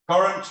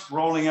 Current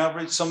rolling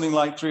average, something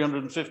like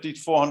 350 to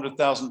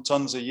 400,000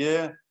 tons a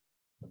year.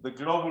 The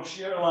Global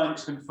Shear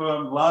Alliance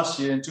confirmed last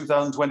year in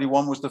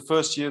 2021 was the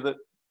first year that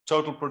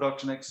total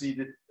production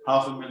exceeded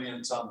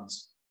 500,000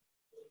 tons.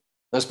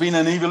 There's been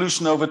an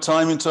evolution over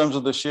time in terms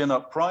of the shear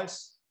nut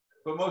price,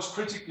 but most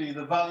critically,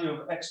 the value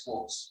of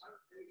exports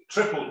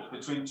tripled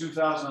between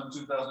 2000 and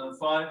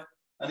 2005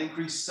 and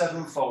increased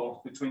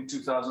 7-fold between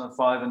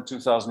 2005 and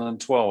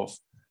 2012.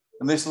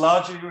 And this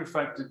largely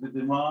reflected the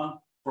demand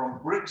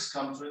from BRICS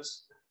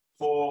countries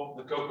for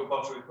the cocoa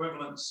butter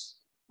equivalents,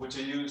 which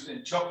are used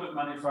in chocolate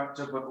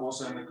manufacture, but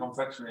also in the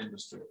confectionery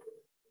industry.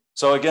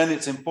 So again,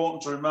 it's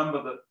important to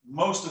remember that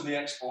most of the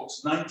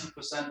exports,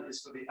 90%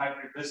 is for the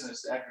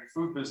agribusiness, the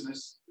agri-food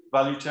business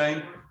value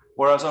chain,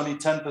 whereas only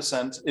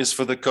 10% is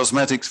for the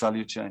cosmetics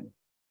value chain.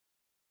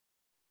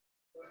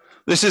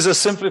 This is a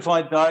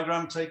simplified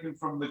diagram taken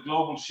from the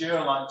Global Shear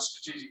Alliance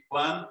strategic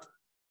plan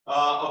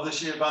of the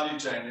shear value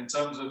chain in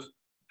terms of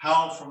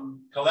how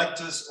from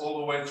collectors all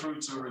the way through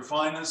to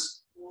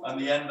refiners, and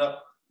the end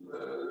up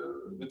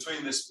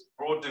between this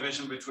broad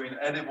division between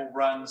edible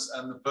brands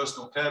and the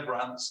personal care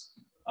brands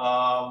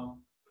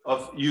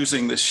of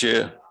using this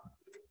shear.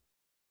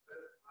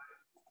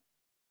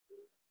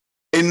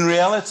 In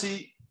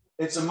reality,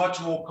 it's a much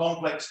more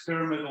complex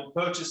pyramidal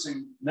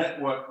purchasing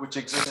network which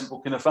exists in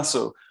Burkina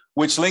Faso,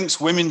 which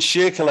links women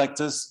shear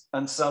collectors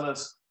and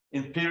sellers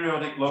in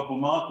periodic local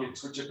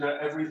markets, which occur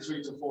every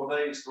 3 to 4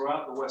 days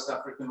throughout the West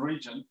African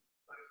region.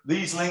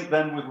 These link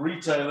then with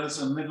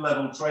retailers and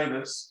mid-level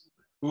traders,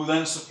 who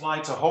then supply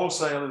to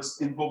wholesalers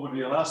in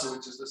Bobo-Dioulasso,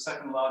 which is the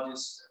 2nd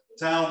largest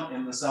town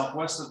in the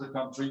southwest of the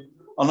country.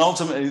 And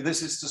ultimately,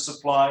 this is to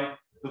supply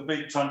the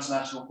big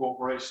transnational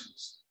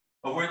corporations,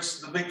 of which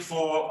the big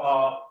 4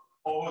 are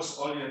Aarhus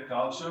Olie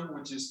Calcium,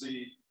 which is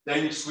the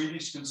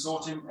Danish-Swedish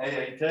consortium,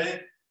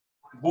 AAK,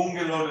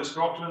 Bunge Loders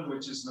Scotland,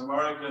 which is an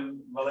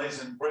American,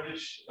 Malaysian,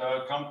 British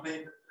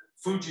company,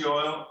 Fuji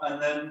Oil,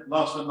 and then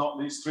last but not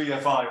least,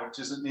 3FI, which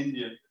is an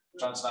Indian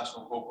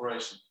transnational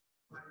corporation.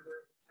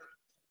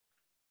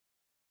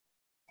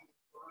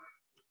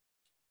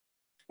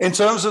 In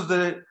terms of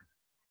the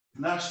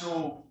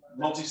National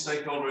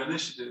Multi-Stakeholder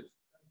Initiative,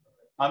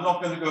 I'm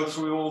not going to go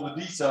through all the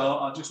detail.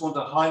 I just want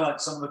to highlight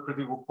some of the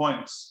critical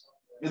points.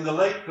 In the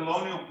late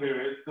colonial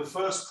period, the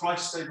first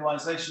price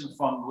stabilization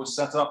fund was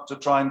set up to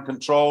try and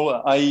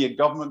control, i.e. a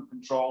government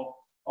control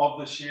of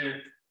the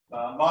shear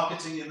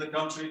marketing in the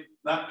country.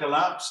 That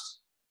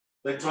collapsed.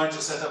 They tried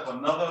to set up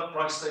another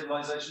price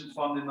stabilization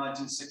fund in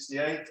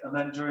 1968. And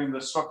then during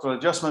the structural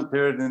adjustment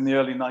period in the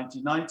early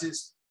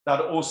 1990s,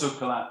 that also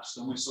collapsed.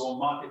 And we saw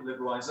market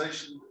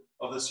liberalization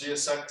of the shear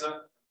sector,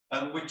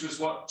 and which was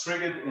what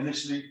triggered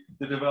initially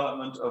the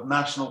development of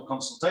national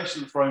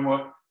consultation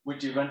framework,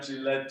 which eventually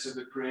led to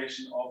the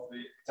creation of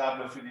the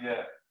Table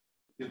Filière,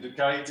 the de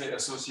Qualité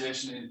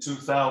Association in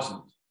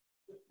 2000.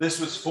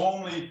 This was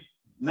formally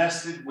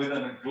nested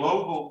within a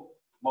global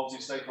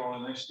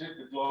multi-stakeholder initiative,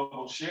 the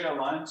Global Shear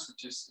Alliance,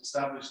 which is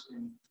established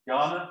in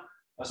Ghana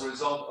as a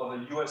result of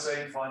a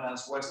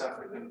USA-financed West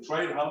African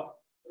trade hub.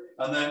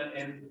 And then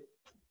in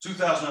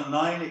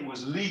 2009, it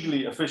was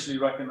legally officially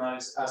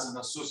recognized as an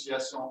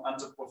association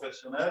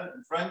interprofessionnelle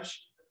in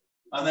French,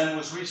 and then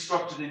was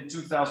restructured in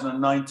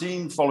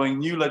 2019 following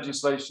new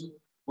legislation,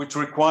 which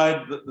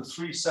required that the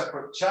 3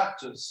 separate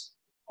chapters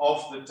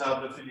of the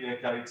Table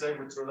Filière Qualité,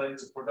 which relate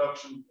to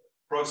production,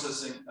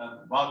 processing,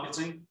 and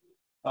marketing,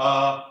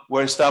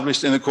 were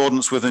established in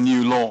accordance with a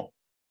new law.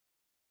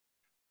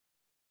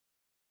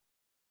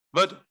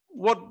 But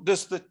what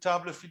does the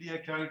Table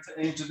Filière Qualité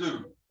aim to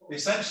do?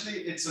 Essentially,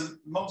 it's a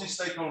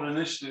multi-stakeholder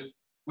initiative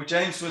which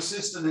aims to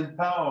assist and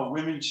empower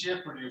women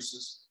shear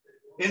producers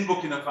in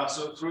Burkina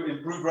Faso through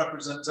improved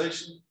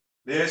representation,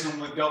 liaison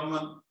with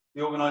government,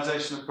 the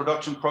organization of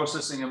production,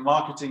 processing, and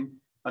marketing,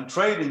 and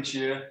trade in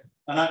shear,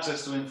 and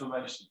access to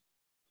information.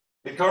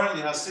 It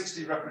currently has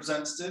 60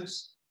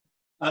 representatives,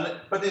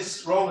 but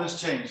its role has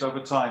changed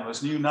over time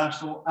as new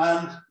national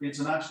and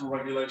international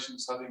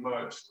regulations have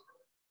emerged.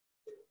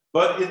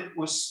 But it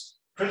was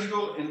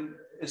critical in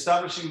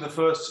establishing the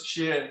first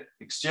share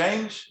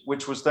exchange,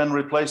 which was then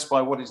replaced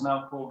by what is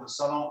now called the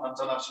Salon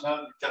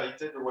International de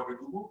Qualité de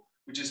Ouagadougou,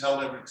 which is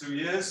held every 2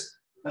 years.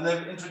 And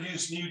they've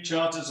introduced new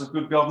charters of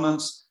good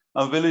governance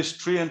and village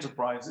tree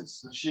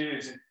enterprises. The share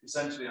is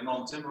essentially a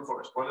non-timber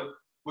forest product,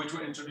 which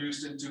were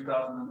introduced in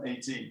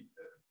 2018.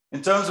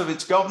 In terms of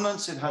its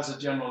governance, it has a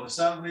General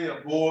Assembly,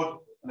 a board,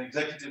 an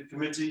executive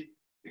committee,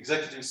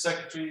 executive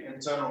secretary,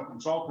 internal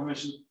control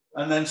commission,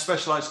 and then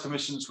specialized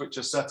commissions which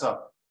are set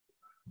up.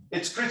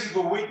 Its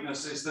critical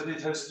weakness is that it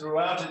has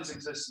throughout its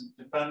existence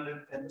depended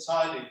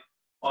entirely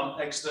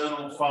on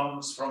external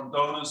funds from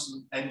donors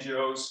and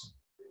NGOs,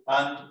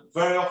 and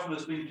very often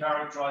has been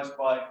characterized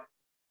by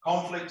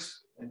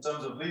conflicts in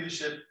terms of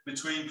leadership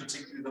between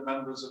particularly the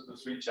members of the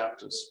 3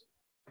 chapters.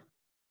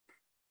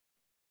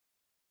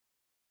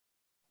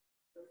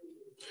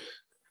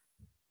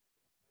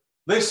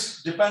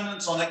 This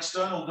dependence on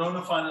external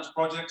donor finance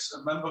projects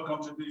and member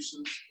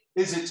contributions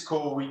is its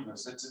core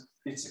weakness.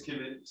 It's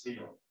Achilles'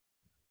 heel.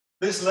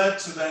 This led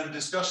to then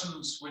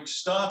discussions which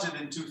started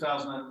in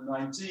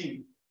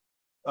 2019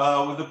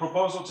 with the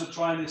proposal to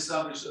try and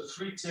establish a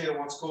 3-tier,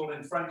 what's called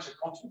in French, a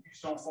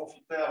contribution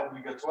forfaitaire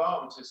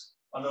obligatoire, which is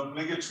an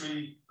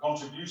obligatory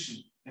contribution,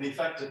 in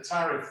effect a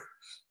tariff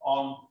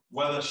on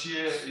whether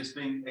shea is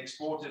being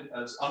exported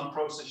as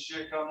unprocessed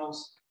shea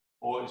kernels,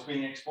 or it's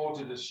being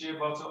exported as shea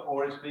butter,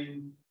 or it's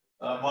being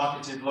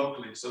marketed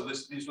locally. So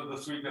these were the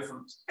 3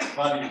 different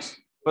values.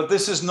 But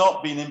this has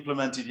not been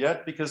implemented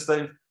yet because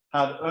they've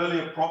had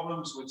earlier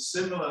problems with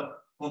similar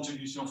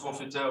contribution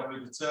forfaitaire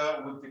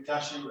obligataire with the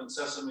cashew and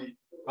sesame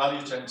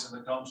value chains in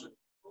the country.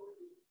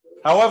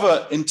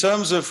 However, in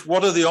terms of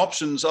what are the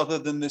options other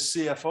than this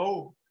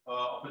CFO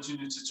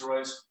opportunity to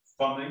raise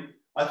funding,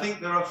 I think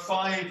there are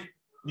 5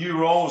 new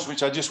roles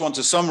which I just want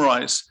to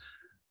summarize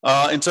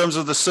in terms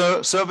of the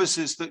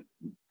services that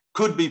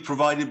could be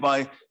provided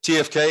by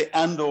TFK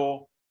and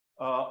or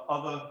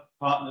other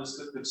partners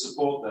that could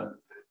support them.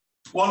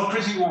 One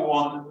critical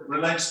one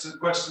relates to the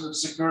question of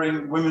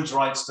securing women's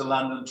rights to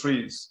land and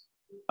trees.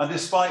 And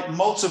despite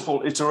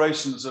multiple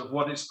iterations of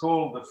what is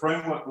called the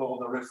framework law,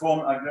 the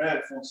Réforme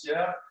agraire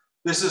foncière,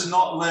 this has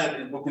not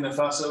led in Burkina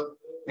Faso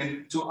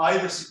to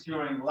either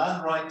securing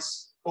land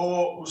rights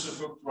or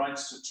usufruct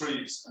rights to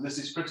trees. And this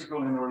is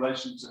critical in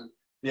relation to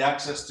the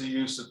access to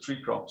use of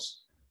tree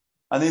crops.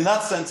 And in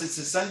that sense, it's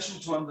essential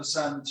to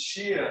understand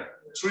shea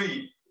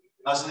tree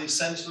as an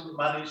essential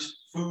managed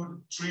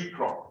food tree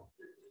crop.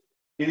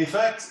 In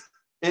effect,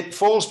 it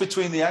falls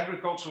between the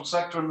agricultural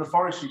sector and the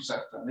forestry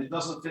sector, and it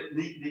doesn't fit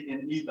neatly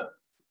in either.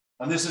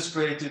 And this has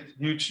created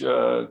huge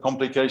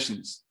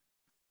complications.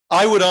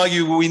 I would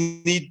argue we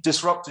need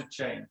disruptive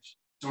change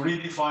to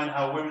redefine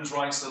how women's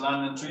rights to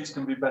land and trees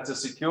can be better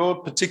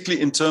secured,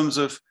 particularly in terms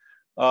of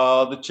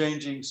the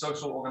changing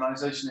social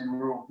organization in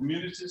rural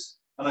communities,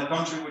 and a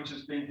country which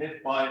has been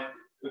hit by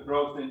the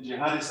growth in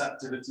jihadist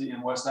activity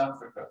in West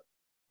Africa.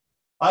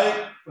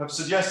 I have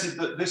suggested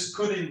that this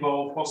could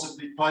involve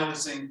possibly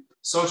piloting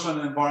social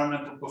and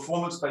environmental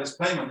performance-based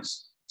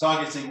payments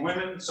targeting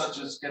women, such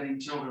as getting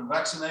children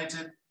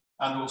vaccinated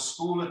and or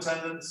school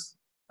attendance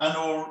and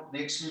or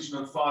the exclusion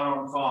of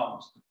firearm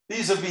farms.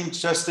 These have been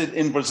tested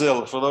in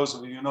Brazil. For those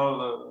of you who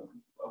know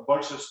the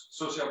Bolsa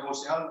Social,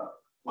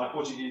 my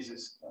Portuguese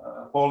is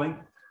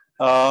appalling.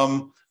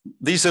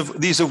 These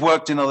have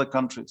worked in other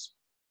countries.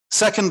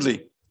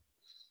 Secondly,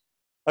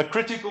 a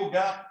critical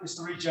gap is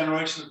the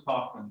regeneration of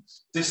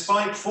parklands.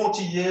 Despite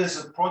 40 years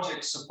of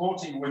projects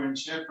supporting women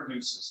shea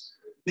producers,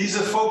 these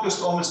are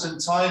focused almost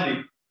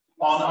entirely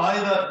on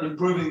either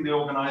improving the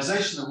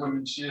organization of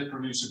women shea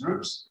producer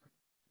groups,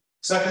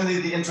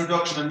 secondly, the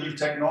introduction of new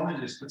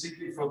technologies,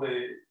 particularly for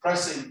the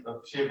pressing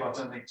of shea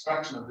butter and the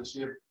extraction of the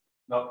shea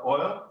nut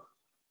oil,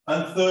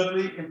 and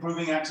thirdly,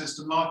 improving access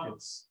to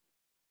markets.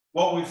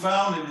 What we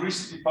found in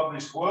recently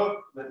published work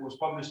that was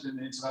published in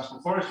the International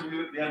Forest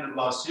Review at the end of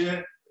last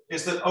year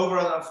is that over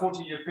that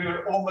 40-year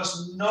period,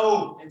 almost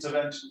no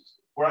interventions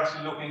were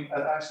actually looking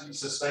at actually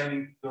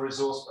sustaining the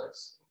resource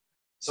base.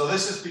 So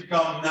this has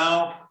become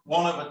now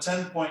one of a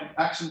 10-point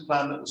action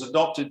plan that was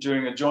adopted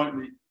during a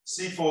jointly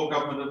CIFOR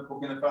government of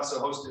Burkina Faso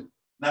hosted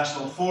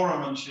national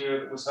forum on shea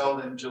that was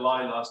held in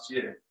July last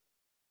year.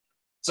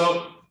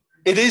 So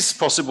it is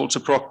possible to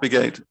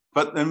propagate,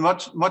 but then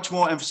much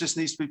more emphasis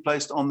needs to be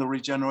placed on the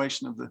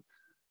regeneration of the.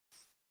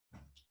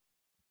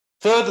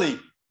 Thirdly,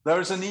 there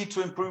is a need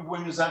to improve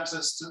women's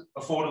access to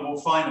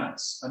affordable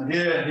finance. And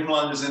here,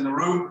 Himland is in the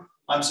room.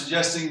 I'm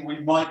suggesting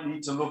we might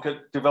need to look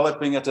at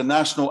developing at a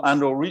national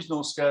and or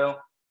regional scale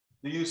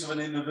the use of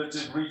an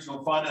innovative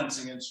regional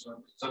financing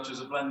instrument, such as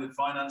a blended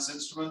finance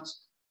instrument,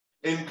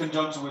 in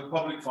conjunction with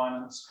public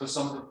finance for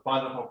some of the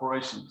pilot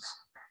operations.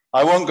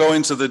 I won't go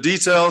into the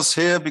details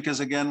here because,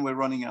 again, we're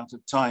running out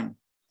of time.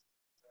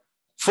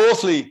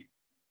 Fourthly,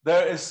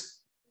 there is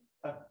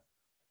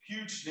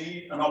huge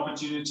need and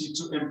opportunity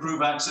to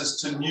improve access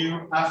to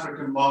new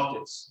African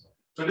markets.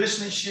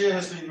 Traditionally, shea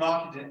has been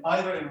marketed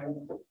either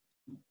in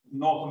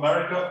North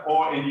America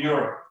or in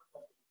Europe.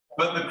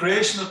 But the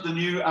creation of the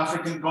new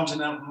African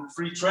continental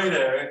free trade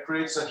area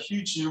creates a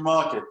huge new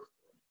market.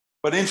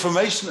 But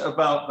information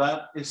about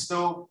that is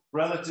still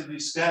relatively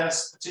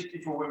scarce,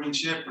 particularly for women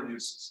sheep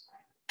producers.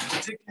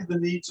 Particularly the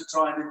need to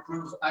try and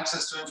improve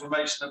access to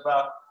information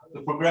about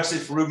the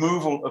progressive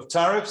removal of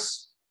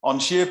tariffs on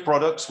sheep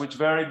products, which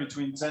vary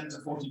between 10 to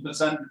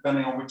 40%,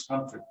 depending on which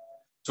country,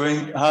 to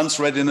enhance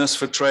readiness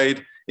for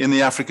trade in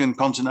the African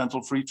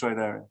continental free trade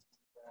area.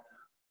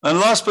 And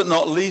last but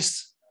not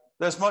least,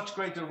 there's much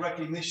greater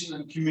recognition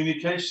and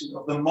communication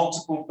of the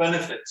multiple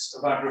benefits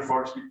of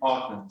agroforestry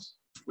partners,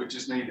 which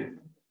is needed.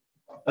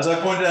 As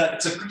I pointed out,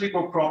 it's a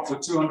critical crop for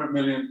 200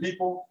 million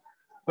people,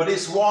 but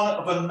it's one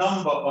of a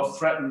number of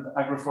threatened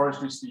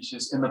agroforestry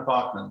species in the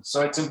parklands.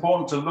 So it's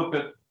important to look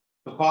at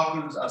the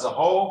parklands as a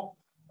whole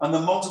and the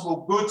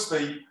multiple goods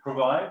they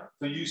provide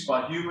for use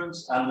by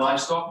humans and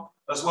livestock,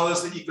 as well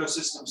as the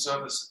ecosystem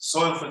services,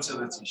 soil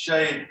fertility,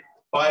 shade,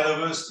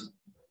 biodiversity,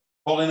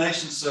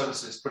 pollination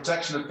services,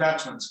 protection of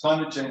catchments,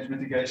 climate change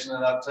mitigation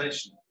and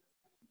adaptation,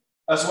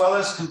 as well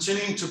as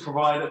continuing to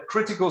provide a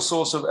critical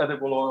source of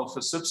edible oil for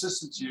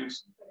subsistence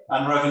use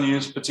and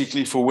revenues,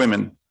 particularly for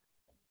women.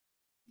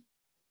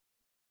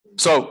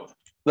 So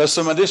there's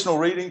some additional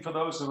reading for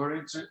those who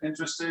are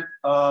interested,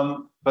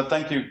 but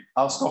thank you.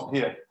 I'll stop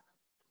here.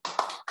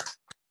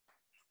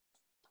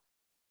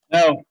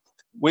 Now,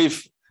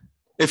 if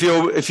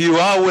you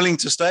are willing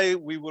to stay,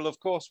 we will of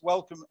course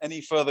welcome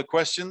any further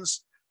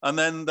questions. And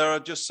then there are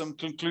just some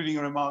concluding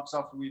remarks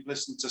after we've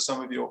listened to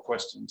some of your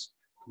questions.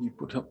 Can you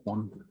put up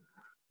one,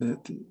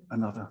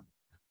 another,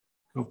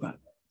 go back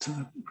to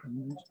the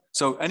presentation.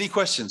 So any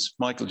questions?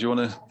 Michael, do you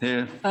want to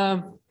hear?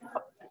 I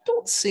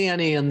don't see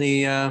any in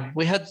the,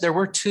 there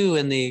were two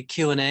in the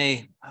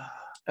Q&A,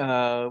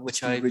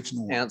 which I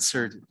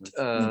answered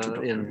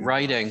in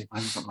writing,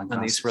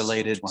 and these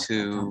related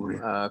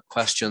to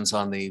questions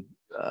on the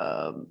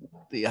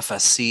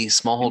FSC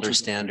smallholder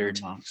standard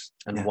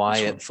and why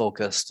it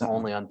focused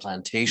only on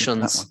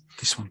plantations.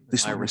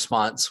 My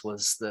response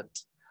was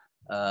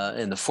that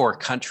in the 4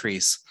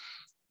 countries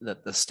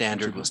that the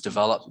standard was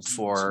developed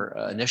for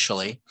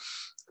initially,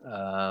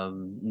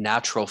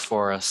 natural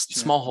forest,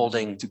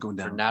 smallholding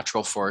for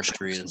natural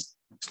forestry is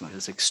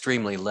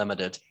extremely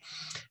limited.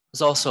 It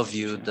was also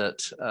viewed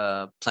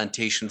that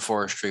plantation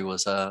forestry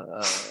was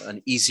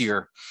an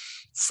easier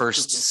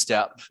first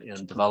step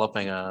in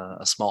developing a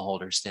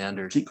smallholder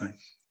standard. Keep going.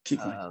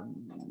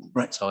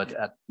 Right. So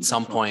at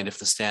some point, if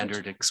the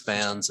standard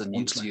expands and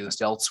is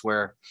used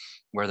elsewhere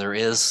where there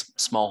is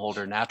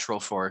smallholder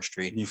natural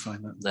forestry,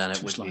 then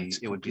it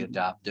would be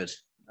adapted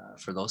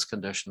for those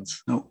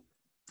conditions. No.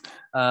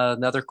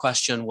 Another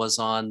question was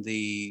on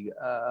the,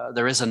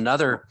 there is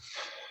another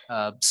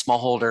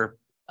smallholder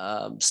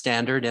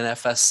standard in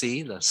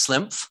FSC, the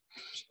SLIMF,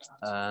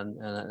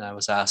 and I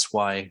was asked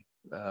why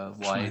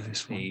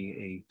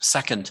a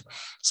second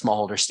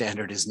smallholder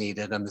standard is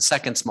needed, and the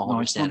second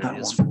smallholder standard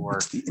is for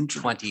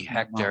 20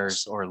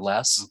 hectares or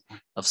less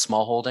of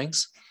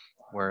smallholdings,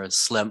 whereas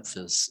SLIMF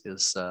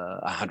is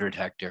 100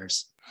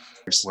 hectares,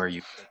 where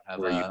you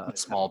have a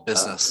small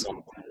business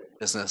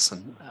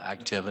and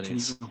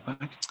activities.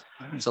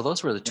 So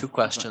those were the 2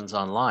 questions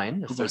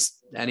online. If there's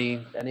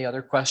any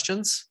other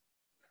questions,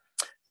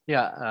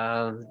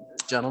 yeah,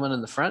 gentleman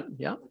in the front,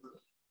 yeah.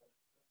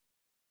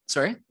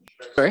 Sorry.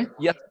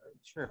 Yep.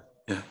 Sure.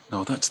 Yeah,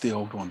 no, that's the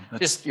old one.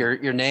 That's just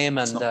your name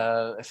and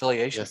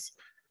affiliation. Yes.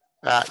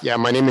 Yeah,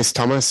 my name is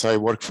Thomas. I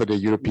work for the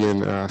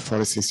European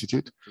Forest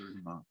Institute.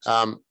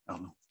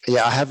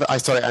 Yeah,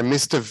 I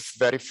missed the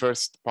very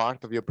first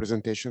part of your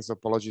presentation, so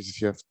apologies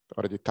if you have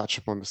already touched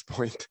upon this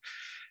point.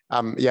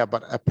 Yeah,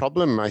 but a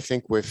problem I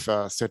think with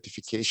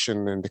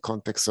certification in the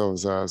context of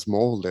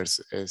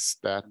smallholders is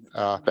that,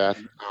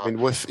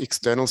 with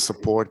external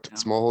support,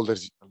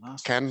 smallholders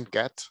can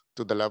get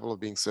to the level of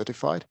being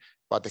certified,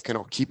 but they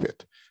cannot keep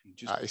it,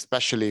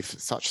 especially if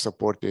such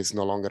support is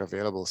no longer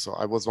available. So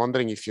I was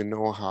wondering if you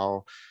know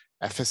how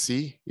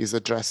FSC is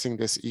addressing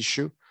this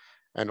issue,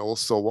 and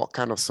also what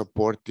kind of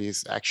support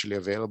is actually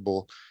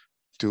available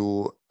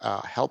to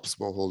help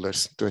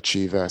smallholders to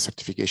achieve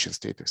certification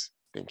status.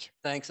 Thank you.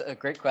 Thanks. A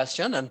great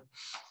question. And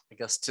I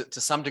guess to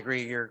some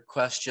degree, your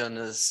question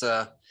is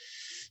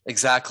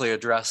exactly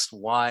addressed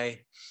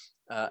why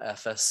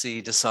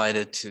FSC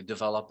decided to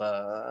develop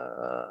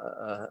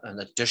an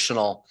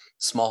additional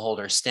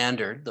smallholder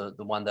standard,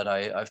 the one that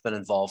I've been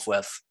involved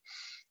with.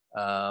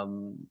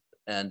 And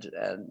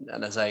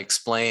as I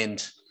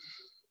explained,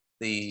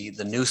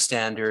 the new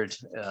standard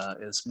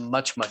is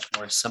much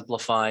more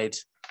simplified,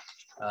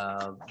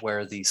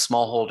 where the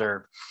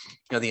smallholder,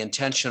 the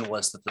intention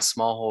was that the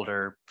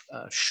smallholder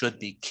should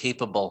be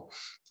capable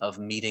of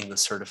meeting the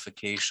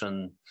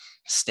certification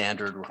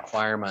standard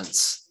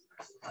requirements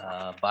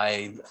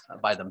by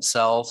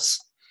themselves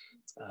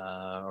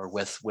or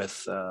with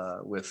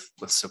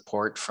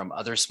support from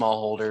other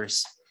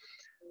smallholders.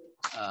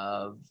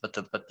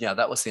 But yeah,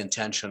 that was the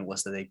intention,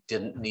 was that they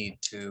didn't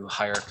need to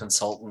hire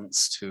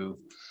consultants to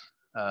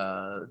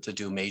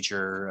do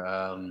major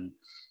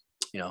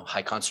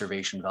high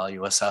conservation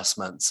value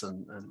assessments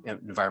and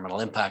environmental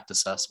impact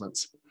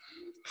assessments.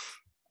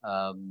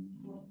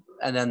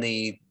 And then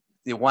the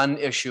one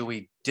issue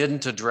we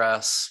didn't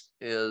address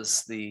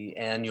is the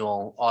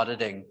annual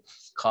auditing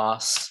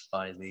costs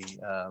by the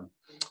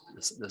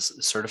this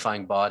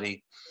certifying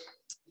body,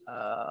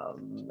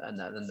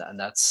 and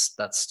that's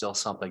still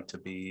something to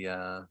be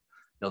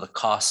the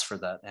costs for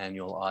that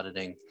annual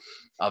auditing,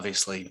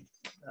 obviously,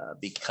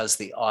 because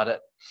the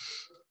audit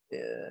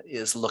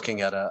is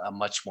looking at a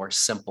much more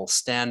simple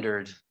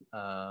standard.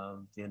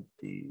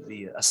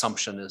 The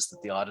assumption is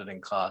that the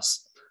auditing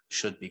costs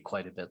should be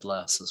quite a bit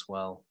less as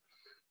well.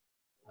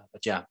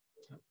 But yeah,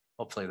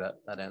 hopefully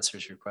that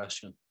answers your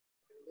question.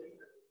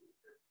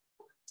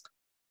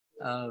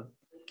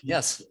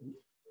 Yes.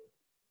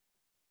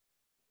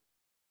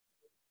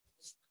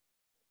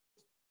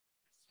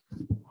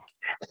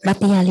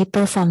 Batia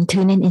Lipper from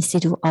Thunen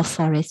Institute of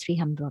Forestry,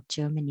 Hamburg,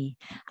 Germany.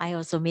 I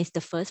also missed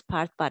the first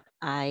part, but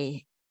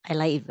I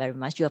like it very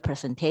much, your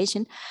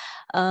presentation.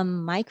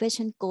 My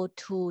question go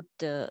to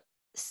the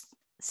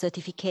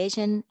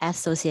certification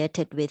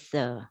associated with,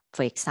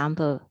 for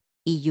example,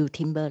 EU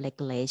timber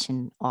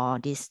regulation or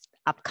this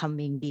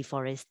upcoming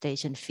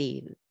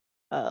deforestation-free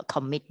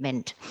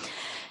commitment.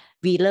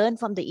 We learned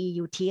from the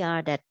EU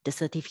TR that the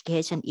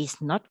certification is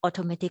not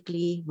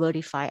automatically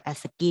verified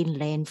as a green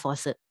lane for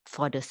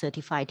the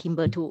certified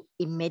timber to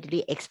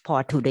immediately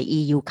export to the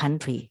EU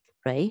country,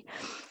 right?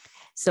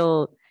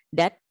 So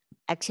that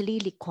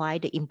actually require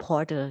the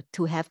importer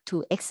to have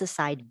to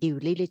exercise due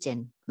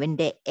diligence when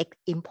they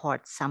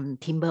import some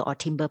timber or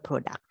timber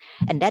product.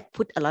 And that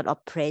put a lot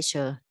of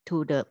pressure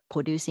to the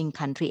producing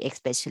country,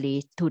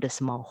 especially to the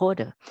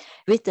smallholder.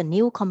 With the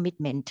new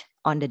commitment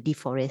on the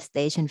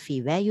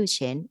deforestation-free value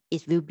chain,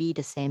 it will be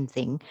the same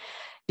thing.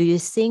 Do you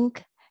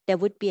think there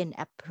would be an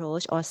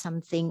approach or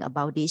something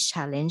about this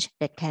challenge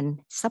that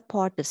can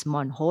support the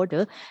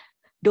smallholder,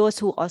 those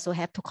who also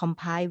have to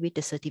comply with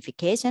the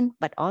certification,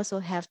 but also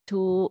have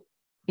to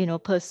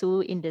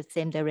pursue in the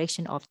same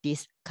direction of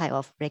this kind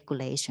of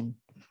regulation?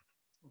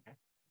 Okay.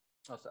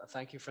 Well,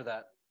 thank you for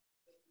that.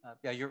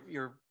 Yeah,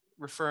 you're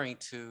referring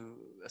to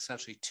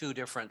essentially two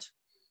different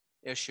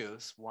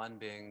issues, one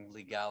being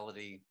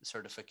legality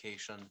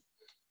certification,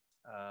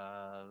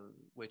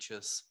 which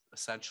is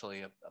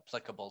essentially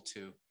applicable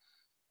to,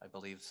 I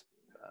believe,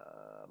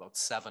 about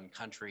 7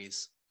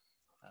 countries,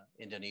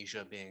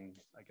 Indonesia being,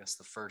 I guess,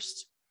 the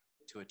first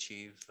to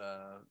achieve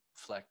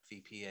FLEC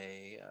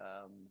VPA,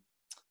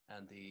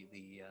 and the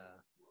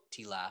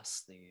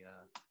TLAS,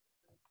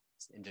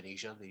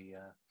 Indonesia, the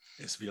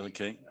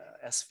SVLK,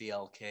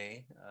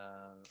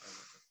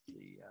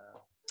 the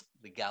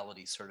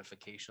legality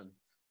certification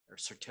or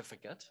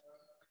certificate.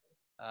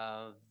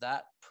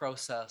 That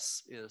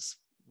process is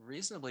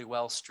reasonably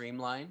well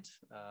streamlined.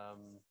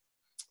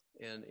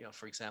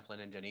 For example, in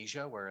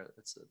Indonesia, where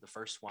it's the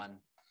first one,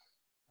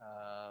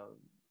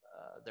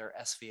 their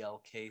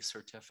SVLK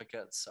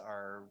certificates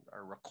are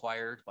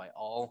required by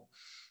all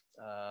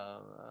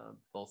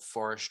both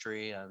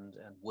forestry and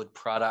wood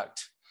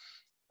product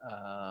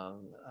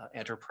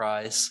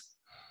enterprise,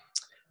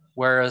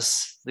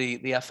 whereas the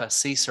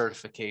FSC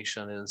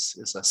certification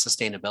is a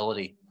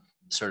sustainability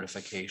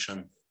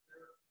certification.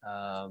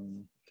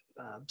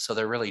 So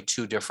they're really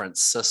two different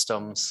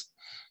systems.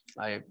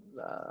 I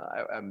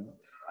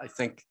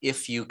think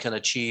if you can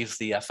achieve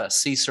the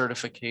FSC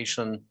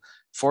certification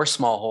for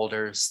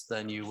smallholders,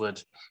 then you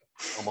would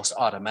almost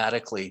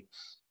automatically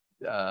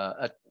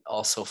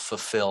also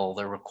fulfill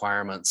the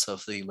requirements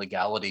of the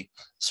legality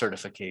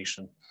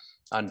certification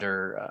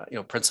under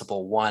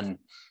principle 1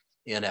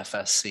 in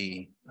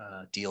FSC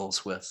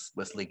deals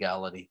with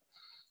legality.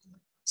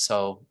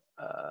 So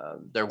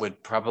there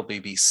would probably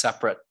be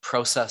separate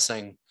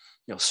processing,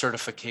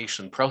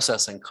 certification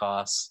processing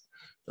costs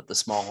that the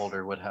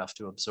smallholder would have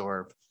to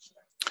absorb.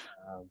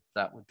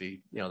 That would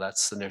be,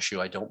 that's an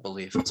issue I don't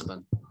believe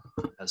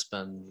has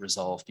been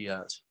resolved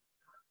yet.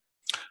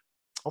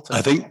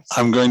 I think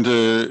I'm going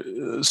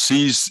to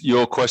seize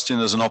your question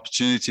as an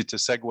opportunity to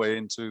segue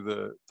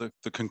into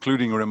the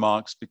concluding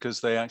remarks, because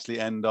they actually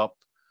end up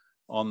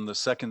on the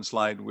second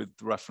slide with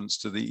reference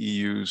to the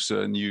EU's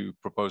new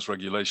proposed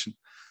regulation.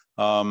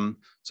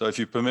 So if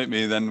you permit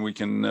me, then we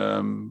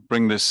can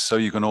bring this so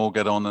you can all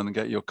get on and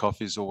get your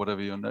coffees or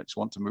whatever you next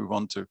want to move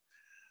on to.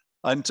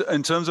 And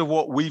in terms of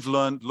what we've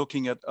learned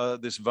looking at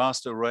this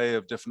vast array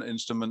of different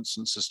instruments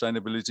and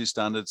sustainability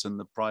standards and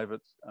the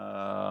private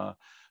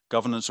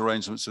governance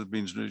arrangements that have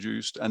been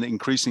introduced, and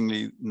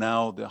increasingly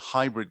now the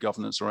hybrid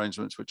governance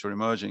arrangements which are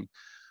emerging,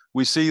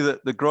 we see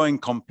that the growing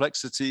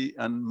complexity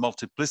and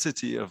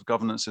multiplicity of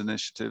governance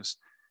initiatives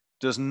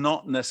does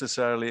not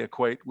necessarily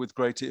equate with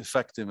greater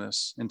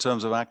effectiveness in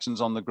terms of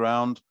actions on the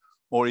ground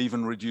or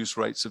even reduced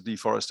rates of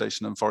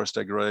deforestation and forest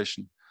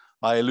degradation.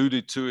 I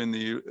alluded to in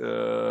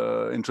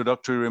the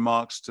introductory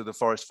remarks to the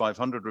Forest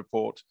 500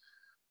 report,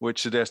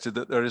 which suggested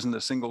that there isn't a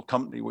single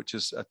company which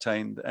has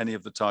attained any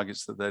of the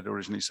targets that they'd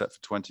originally set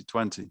for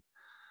 2020.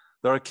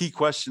 There are key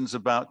questions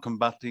about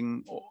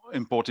combating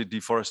imported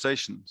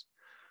deforestation.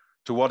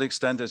 To what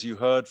extent, as you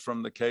heard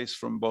from the case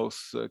from both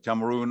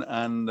Cameroon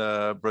and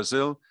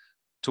Brazil,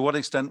 to what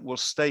extent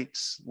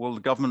will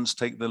governments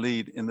take the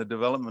lead in the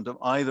development of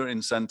either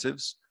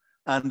incentives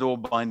and or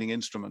binding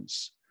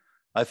instruments?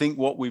 I think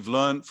what we've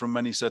learned from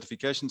many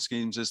certification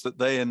schemes is that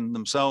they in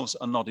themselves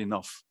are not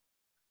enough.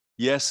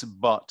 Yes,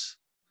 but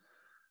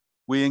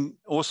we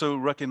also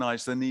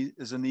recognize there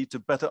is a need to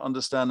better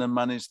understand and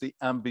manage the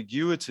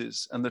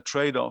ambiguities and the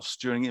trade-offs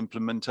during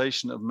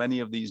implementation of many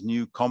of these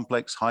new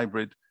complex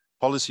hybrid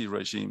policy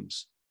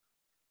regimes.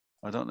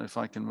 I don't know if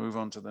I can move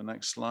on to the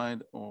next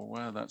slide or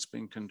where that's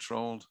being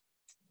controlled.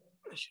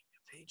 There should be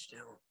a page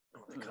down.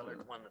 Oh, the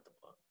colored one at the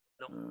bottom.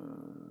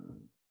 No.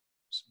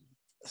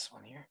 This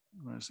one here.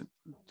 Where is it?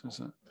 Does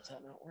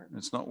that not work?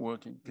 It's not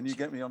working. Can you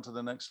get me onto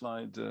the next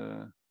slide?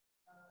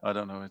 I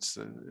don't know. It's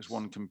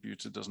one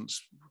computer doesn't.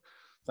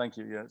 Thank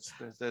you. Yeah,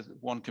 there's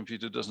one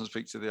computer doesn't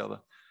speak to the other.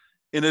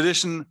 In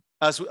addition,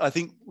 as I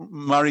think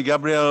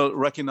Marie-Gabrielle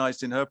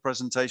recognized in her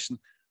presentation,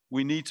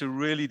 we need to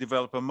really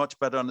develop a much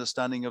better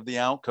understanding of the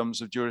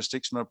outcomes of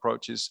jurisdictional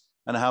approaches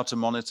and how to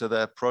monitor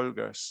their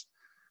progress.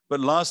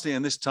 But lastly,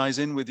 and this ties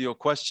in with your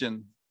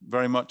question,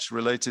 very much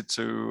related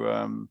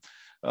to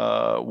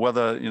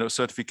whether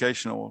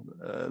certification or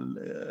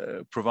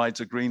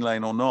provides a green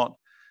lane or not,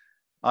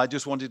 I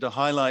just wanted to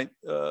highlight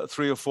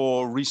 3 or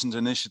 4 recent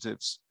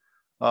initiatives.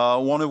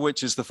 One of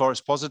which is the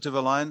Forest Positive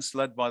Alliance,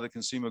 led by the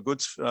Consumer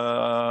Goods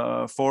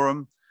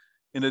Forum.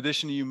 In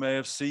addition, you may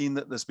have seen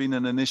that there's been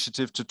an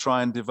initiative to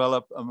try and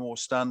develop a more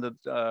standard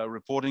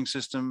reporting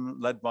system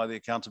led by the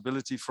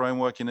Accountability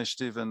Framework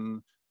Initiative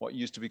and what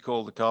used to be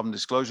called the Carbon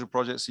Disclosure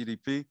Project,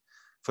 CDP,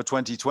 for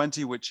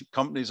 2020, which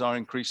companies are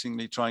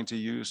increasingly trying to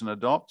use and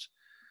adopt.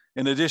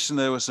 In addition,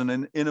 there was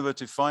an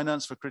innovative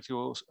finance for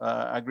critical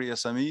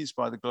agri-SMEs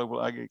by the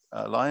Global Agri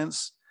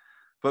Alliance.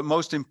 But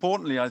most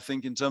importantly, I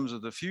think in terms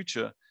of the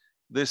future,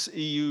 this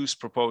EU's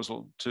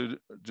proposal to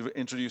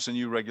introduce a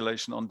new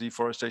regulation on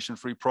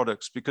deforestation-free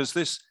products, because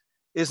this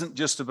isn't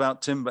just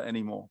about timber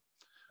anymore.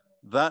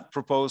 That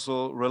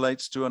proposal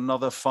relates to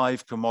another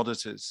 5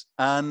 commodities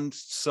and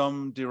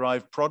some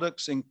derived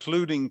products,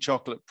 including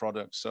chocolate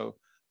products. So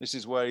this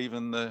is where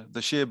even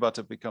the shea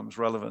butter becomes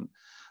relevant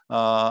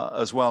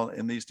as well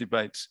in these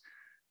debates.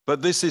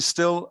 But this is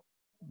still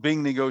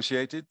being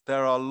negotiated.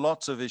 There are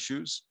lots of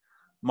issues.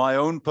 My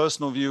own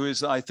personal view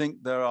is I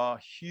think there are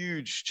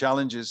huge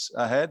challenges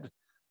ahead,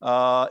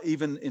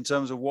 even in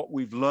terms of what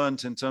we've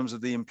learned in terms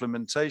of the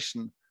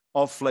implementation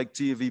of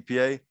FLEGT of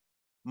EPA.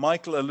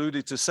 Michael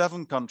alluded to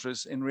 7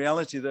 countries. In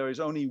reality, there is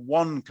only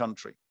 1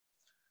 country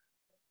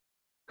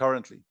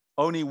currently,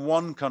 only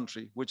 1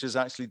 country which has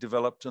actually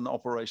developed an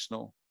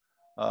operational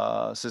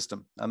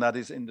system, and that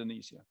is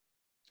Indonesia.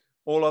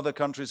 All other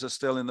countries are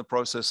still in the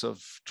process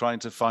of trying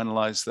to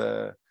finalize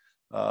their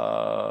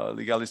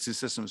legality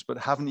systems, but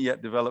haven't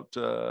yet developed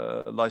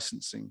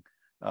licensing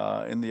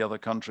in the other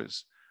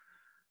countries.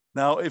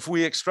 Now, if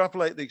we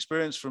extrapolate the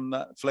experience from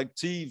that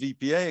FLEGT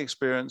VPA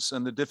experience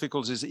and the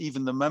difficulties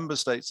even the member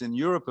states in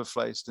Europe have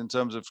faced in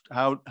terms of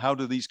how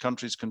do these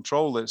countries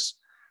control this,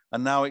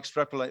 and now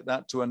extrapolate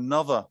that to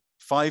another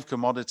 5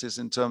 commodities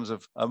in terms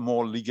of a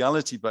more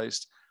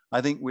legality-based,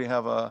 I think we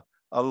have a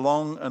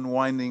long and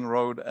winding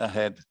road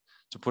ahead,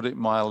 to put it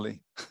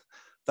mildly.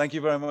 Thank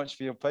you very much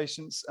for your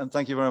patience, and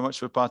thank you very much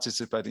for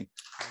participating.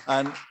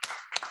 And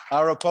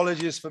our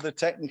apologies for the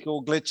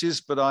technical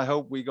glitches, but I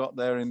hope we got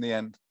there in the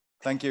end.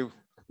 Thank you.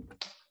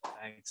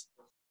 Thanks.